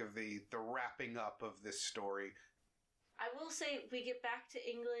you think of the wrapping up of this story? I will say we get back to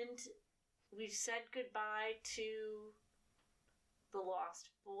England. We've said goodbye to the Lost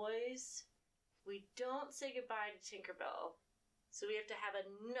Boys. We don't say goodbye to Tinkerbell. So we have to have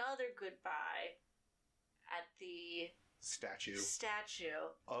another goodbye at the statue statue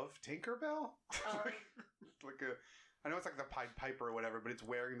of Tinkerbell. Um, Like a, I know it's like the Pied Piper or whatever, but it's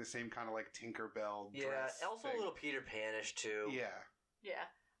wearing the same kind of like Tinkerbell dress. Yeah, also thing. a little Peter Panish too. Yeah, Yeah.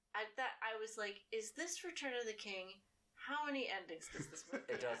 I was like, is this Return of the King? How many endings does this movie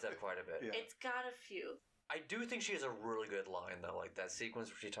It does have quite a bit. Yeah. It's got a few. I do think she has a really good line though, like that sequence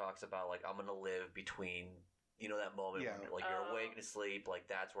where she talks about like I'm gonna live between, you know, that moment Yeah. when like you're awake and asleep, like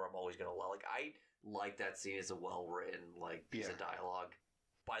that's where I'm always gonna like. I like that scene as a well written like piece of dialogue.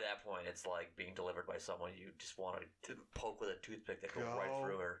 By that point, it's like being delivered by someone you just want to poke with a toothpick that goes right Go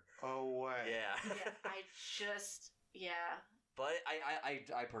through her. away. Yeah, Yeah, I just, yeah. but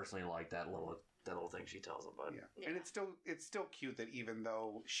I personally like that little thing she tells him. But Yeah. And it's still cute that even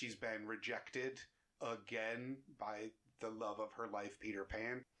though she's been rejected again by the love of her life, Peter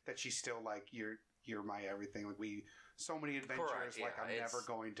Pan, that she's still like you're my everything. Like we so many adventures. Correct, like yeah, I'm it's- never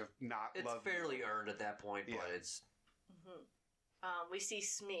going to not it's love fairly you. earned at that point. But Yeah. it's Mm-hmm. We see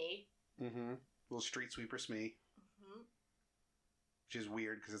Smee. Mm-hmm. Little street sweeper Smee, Mm-hmm. which is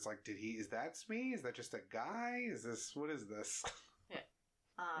weird because it's like, is that Smee? Is that just a guy? What is this?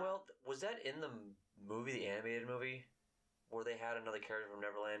 well, was that in the movie, the animated movie, where they had another character from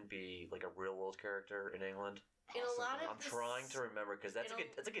Neverland be like a real world character in England? In a lot Possibly. of I'm trying to remember because that's in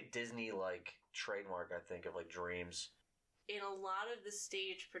like that's like a Disney like trademark, I think, of like dreams. in a lot of the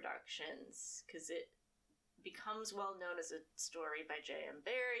stage productions, because it becomes well known as a story by J.M.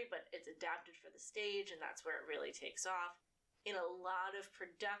 Barrie, but it's adapted for the stage, and that's where it really takes off. In a lot of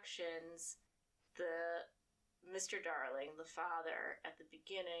productions, the Mr. Darling, the father, at the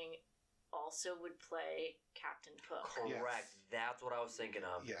beginning, also would play Captain Cook. Correct. Yes. That's what I was thinking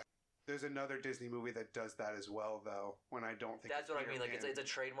of. Yeah. There's another Disney movie that does that as well, though. When I don't think That's it's what I Peter mean. Like Pan. it's a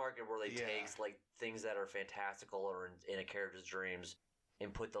trademark where they Yeah. take like things that are fantastical or in a character's dreams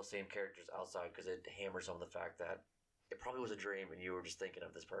and put those same characters outside because it hammers home the fact that it probably was a dream and you were just thinking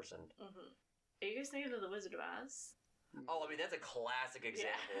of this person. Mm-hmm. Are you guys thinking of The Wizard of Oz? Oh, I mean that's a classic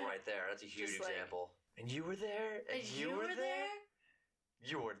example right there. That's a huge Just like- example. And you were there. And you were there.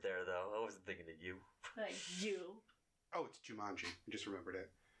 You weren't there though. I wasn't thinking of you. Like you. Oh, it's Jumanji. I just remembered it.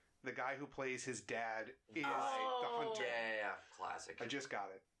 The guy who plays his dad is Oh. the hunter. Yeah, classic. I just got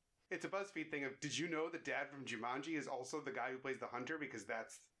it. It's a BuzzFeed thing of, did you know the dad from Jumanji is also the guy who plays the hunter? Because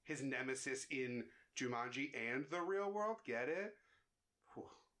that's his nemesis in Jumanji and the real world. Get it? Whew.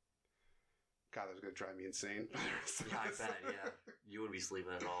 God, that was going to drive me insane. Yeah, I bet. Yeah, you wouldn't be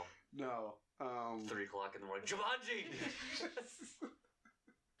sleeping at all. No. 3 o'clock in the morning. Jumanji.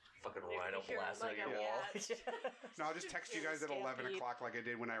 Fucking rhino Hear it blasting like at your a wall. yacht. No, I'll just text you guys at 11 Stampede. o'clock like I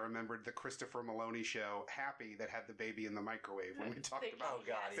did when I remembered the Christopher Maloney show, Happy, that had the baby in the microwave when we talked Thank about Oh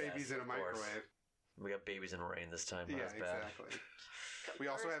god, babies yes, in a of course. microwave. We got babies in rain this time. Yeah, That's bad. exactly. We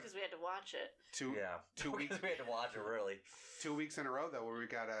also have because we had to watch it. two Yeah, 2 weeks we had to watch it really. 2 weeks in a row though where we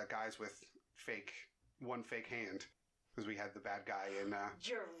got guys with one fake hand because we had the bad guy in.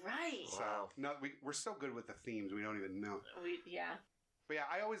 You're right. So Wow. no, we're so good with the themes we don't even know. Yeah. But yeah,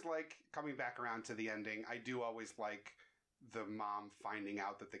 I always like coming back around to the ending. I do always like the mom finding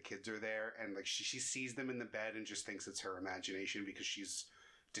out that the kids are there and like she sees them in the bed and just thinks it's her imagination because she's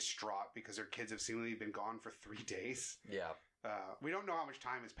distraught because her kids have seemingly been gone for 3 days. Yeah, We don't know how much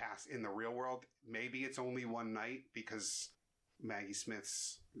time has passed in the real world. Maybe it's only one night because Maggie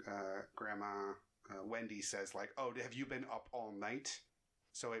Smith's grandma Wendy says like, "Oh, have you been up all night?"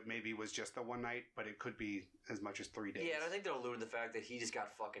 So it maybe was just the one night, but it could be as much as 3 days. yeah, and I think they're alluding to the fact that he just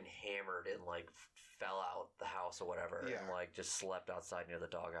got fucking hammered and like fell out the house or whatever, Yeah. and like just slept outside near the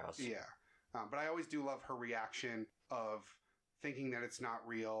doghouse. Yeah. But I always do love her reaction of thinking that it's not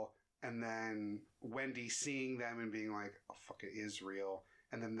real, and then Wendy seeing them and being like, "Oh fuck, it is real,"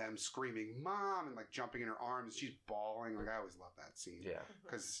 and then them screaming "Mom" and like jumping in her arms. She's bawling. Like I always love that scene. Yeah.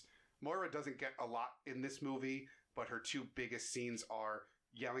 Because Moira doesn't get a lot in this movie, but her two biggest scenes are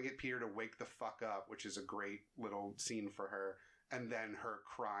yelling at Peter to wake the fuck up, which is a great little scene for her, and then her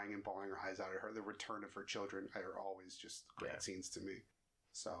crying and bawling her eyes out at her. The return of her children are always just great Yeah. scenes to me.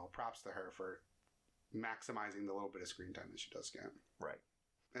 So props to her for maximizing the little bit of screen time that she does get. Right.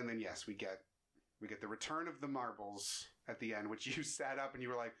 And then yes, we get the return of the marbles at the end, which you sat up and you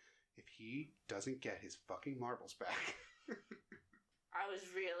were like, if he doesn't get his fucking marbles back. I was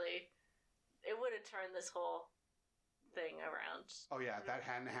really. It would have turned this whole thing around. Oh yeah, if that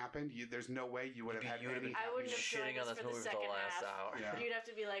hadn't happened, there's no way you would have had You would have any. been I wouldn't have shitting joined on us this for the movie for the second last half. hour. Yeah. You'd have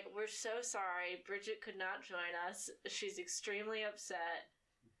to be like, we're so sorry. Bridget could not join us. She's extremely upset.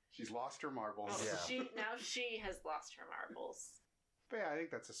 She's lost her marbles. Yeah. She has lost her marbles. But yeah, I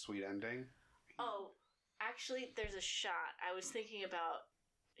think that's a sweet ending. Oh, actually, there's a shot. I was thinking about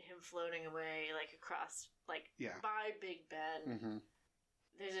him floating away, like across, like Yeah. by Big Ben. Mm-hmm.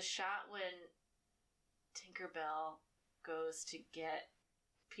 There's a shot when Tinkerbell goes to get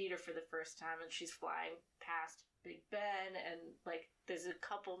Peter for the first time, and she's flying past Big Ben, and like there's a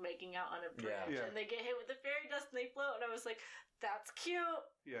couple making out on a bridge, Yeah. and they get hit with the fairy dust and they float, and I was like, that's cute.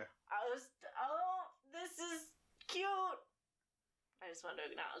 Yeah. This is cute. I just wanted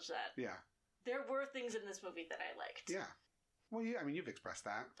to acknowledge that. Yeah. There were things in this movie that I liked. Yeah. Well, yeah. I mean, you've expressed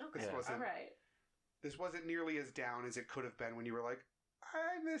that. Okay. This Yeah. wasn't. All right. This wasn't nearly as down as it could have been when you were like,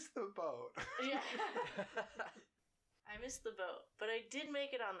 I missed the boat. Yeah. I missed the boat, but I did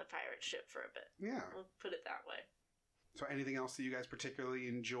make it on the pirate ship for a bit. Yeah. We'll put it that way. So, anything else that you guys particularly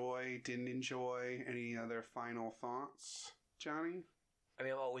enjoy, didn't enjoy? Any other final thoughts, Johnny? I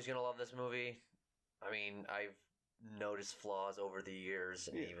mean, I'm always gonna love this movie. I mean, I've noticed flaws over the years,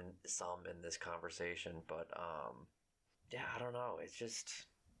 and Yeah. even some in this conversation. But yeah, I don't know. It's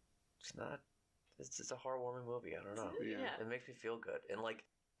not. It's just a heartwarming movie. I don't know. Yeah. It makes me feel good, and like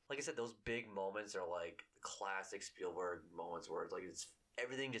I said, those big moments are like classic Spielberg moments where it's like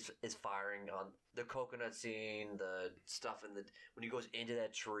everything just is firing on the coconut scene, the stuff in the when he goes into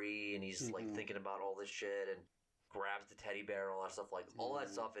that tree and he's like Mhm. thinking about all this shit and grabs the teddy bear and all that stuff. Like all that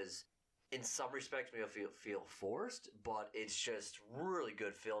Mhm. stuff is, in some respects, may feel forced, but it's just really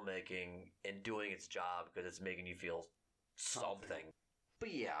good filmmaking and doing its job because it's making you feel something. But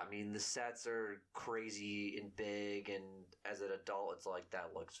yeah, I mean, the sets are crazy and big, and as an adult, it's like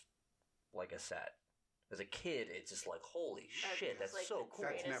that looks like a set. As a kid, it's just like, holy shit, that's like so the cool.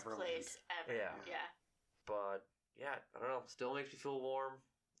 That's greatest Neverland. place ever. Yeah. Yeah. But yeah, I don't know. Still makes me feel warm,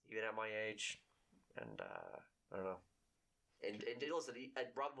 even at my age. And I don't know. And listen,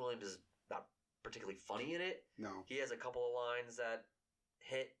 Robin Williams is not particularly funny in it. No. He has a couple of lines that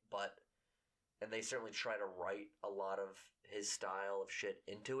hit, and they certainly try to write a lot of his style of shit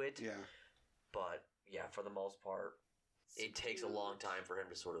into it. Yeah. But yeah, for the most part, it takes a long time for him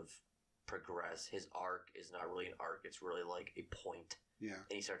to sort of progress. His arc is not really an arc; it's really like a point, Yeah.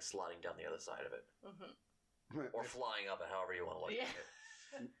 and he starts sliding down the other side of it, Mm-hmm. or flying up it, however you want to look Yeah.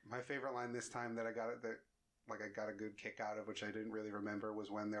 at it. My favorite line this time that I got a good kick out of, which I didn't really remember, was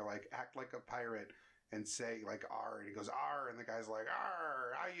when they're like, act like a pirate and say like R, and he goes R, and the guy's like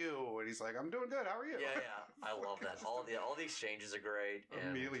R, how you? And he's like, I'm doing good. How are you? Yeah, I love that. All the exchanges are great. And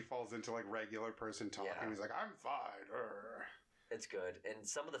Immediately falls into like regular person talking. Yeah. He's like, I'm fine. Arr. it's good. And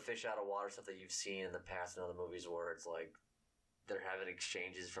some of the fish out of water stuff that you've seen in the past in other movies, where it's like they're having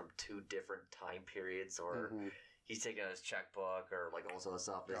exchanges from two different time periods, or Mhm. he's taking out his checkbook, or like all this other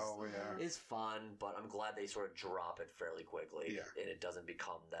stuff. Oh yeah. Is fun, but I'm glad they sort of drop it fairly quickly, Yeah. and it doesn't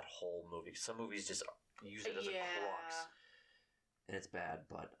become that whole movie. Some movies just use it as a crux, and it's bad.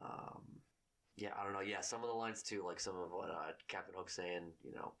 But yeah, I don't know. Yeah, some of the lines too, like some of what Captain Hook's saying,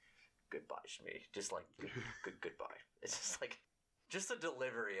 goodbye, Shmi, just like goodbye. It's just like just the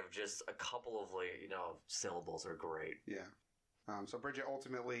delivery of just a couple of syllables are great. Yeah. So Bridget,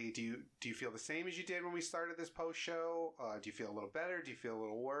 ultimately, do you feel the same as you did when we started this post show? Do you feel a little better? Do you feel a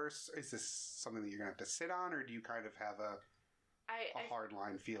little worse? Is this something that you're gonna have to sit on, or do you kind of have a hard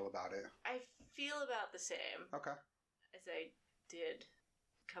line feel about it? I feel about the same Okay. as I did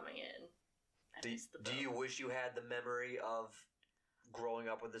coming in. I missed the Do boat. you wish you had the memory of growing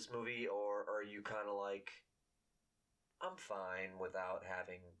up with this movie, or are you kind of like, I'm fine without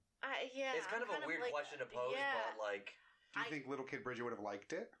having? Yeah, It's kind I'm of a weird like, question to pose, yeah. but like, Do you I- think little kid Bridget would have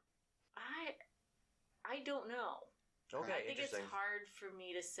liked it? I don't know. okay, I think it's interesting. hard for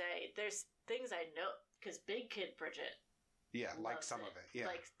me to say. There's things I know because Big Kid Bridget Yeah, like loves some of it. Yeah.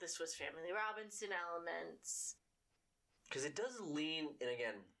 like the Swiss Family Robinson elements. Because it does lean, and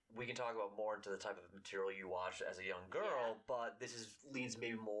again, we can talk about more into the type of material you watch as a young girl, Yeah. but this leans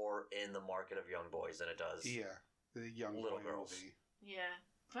maybe more in the market of young boys than it does. yeah. The young Little boy girls. movie. Yeah,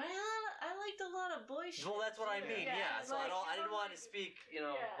 but I liked a lot of boy shit. Well, that's what I too. mean. Yeah. So like, I didn't I'm want like- to speak,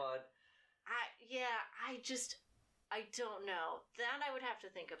 Yeah. but I don't know. That I would have to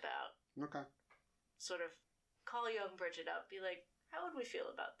think about. Okay. Sort of call young Bridget up, be like, how would we feel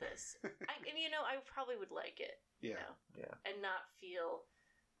about this? I probably would like it. Yeah. Yeah. And not feel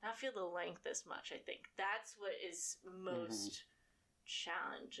the length as much. I think that's what is most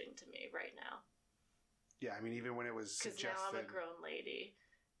challenging to me right now. Yeah, I mean, even when it was Because now I'm a suggested. grown lady,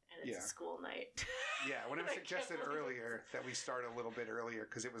 and it's school night. Yeah, when it was I can't suggested believe it. earlier that we start a little bit earlier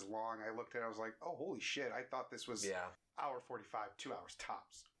because it was long, I looked at it, I was like, oh, holy shit, I thought this was Yeah. hour 45, 2 hours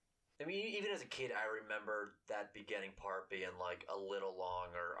tops. I mean, even as a kid, I remember that beginning part being like a little long,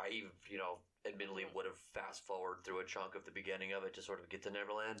 or I even, admittedly would have fast forward through a chunk of the beginning of it to sort of get to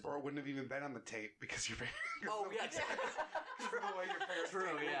Neverland. Or it wouldn't have even been on the tape because you're Oh, yeah, exactly. the way your parents True,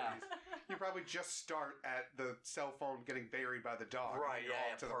 tape yeah. movies. You probably just start at the cell phone getting buried by the dog. Right, and you're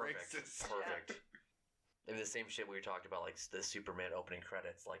yeah, off to the perfect. races. Perfect. Maybe the same shit we were talking about, like the Superman opening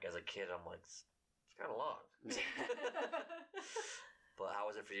credits. Like, as a kid, I'm like, it's kind of long. But how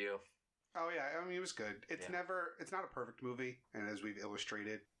was it for you? Oh yeah, I mean it was good. It's Yeah. it's not a perfect movie, and as we've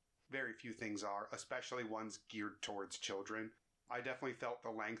illustrated, very few things are, especially ones geared towards children. I definitely felt the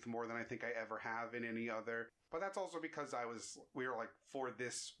length more than I think I ever have in any other. But that's also because we were like, for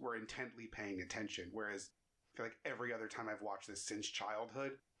this, we're intently paying attention. Whereas I feel like every other time I've watched this since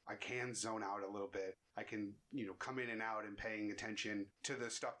childhood, I can zone out a little bit. I can, come in and out and paying attention to the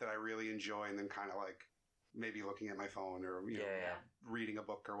stuff that I really enjoy, and then kind of like maybe looking at my phone or, Yeah. reading a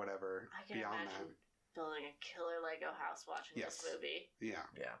book or whatever. I can beyond imagine building a killer Lego house watching Yes. this movie. that. Yeah.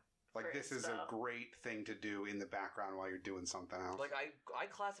 Yeah. Like, For this is a itself. great thing to do in the background while you're doing something else. Like, I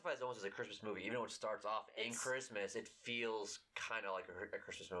classify it almost as a Christmas movie. Even though it starts off in It's- Christmas, it feels kind of like a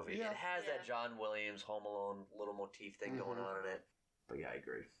Christmas movie. Yeah. It has Yeah. that John Williams Home Alone little motif thing going Mhm. on in it. But yeah, I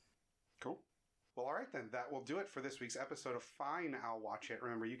agree. Cool. Well, all right then. That will do it for this week's episode of Fine, I'll Watch It.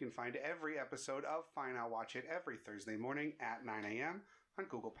 Remember, you can find every episode of Fine, I'll Watch It every Thursday morning at 9 a.m. on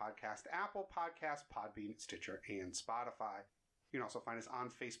Google Podcast, Apple Podcast, Podbean, Stitcher, and Spotify. You can also find us on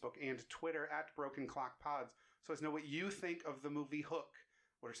Facebook and Twitter at Broken Clock Pods. So let us know what you think of the movie Hook.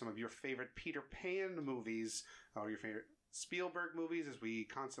 What are some of your favorite Peter Pan movies? Or your favorite Spielberg movies, as we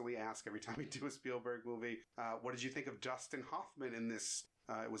constantly ask every time we do a Spielberg movie. What did you think of Dustin Hoffman in this?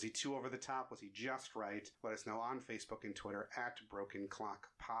 Was he too over the top? Was he just right? Let us know on Facebook and Twitter at Broken Clock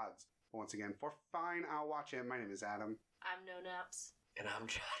Pods. Once again, for Fine, I'll Watch It. My name is Adam. I'm No Naps. And I'm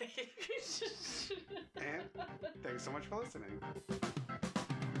Johnny. And thanks so much for listening.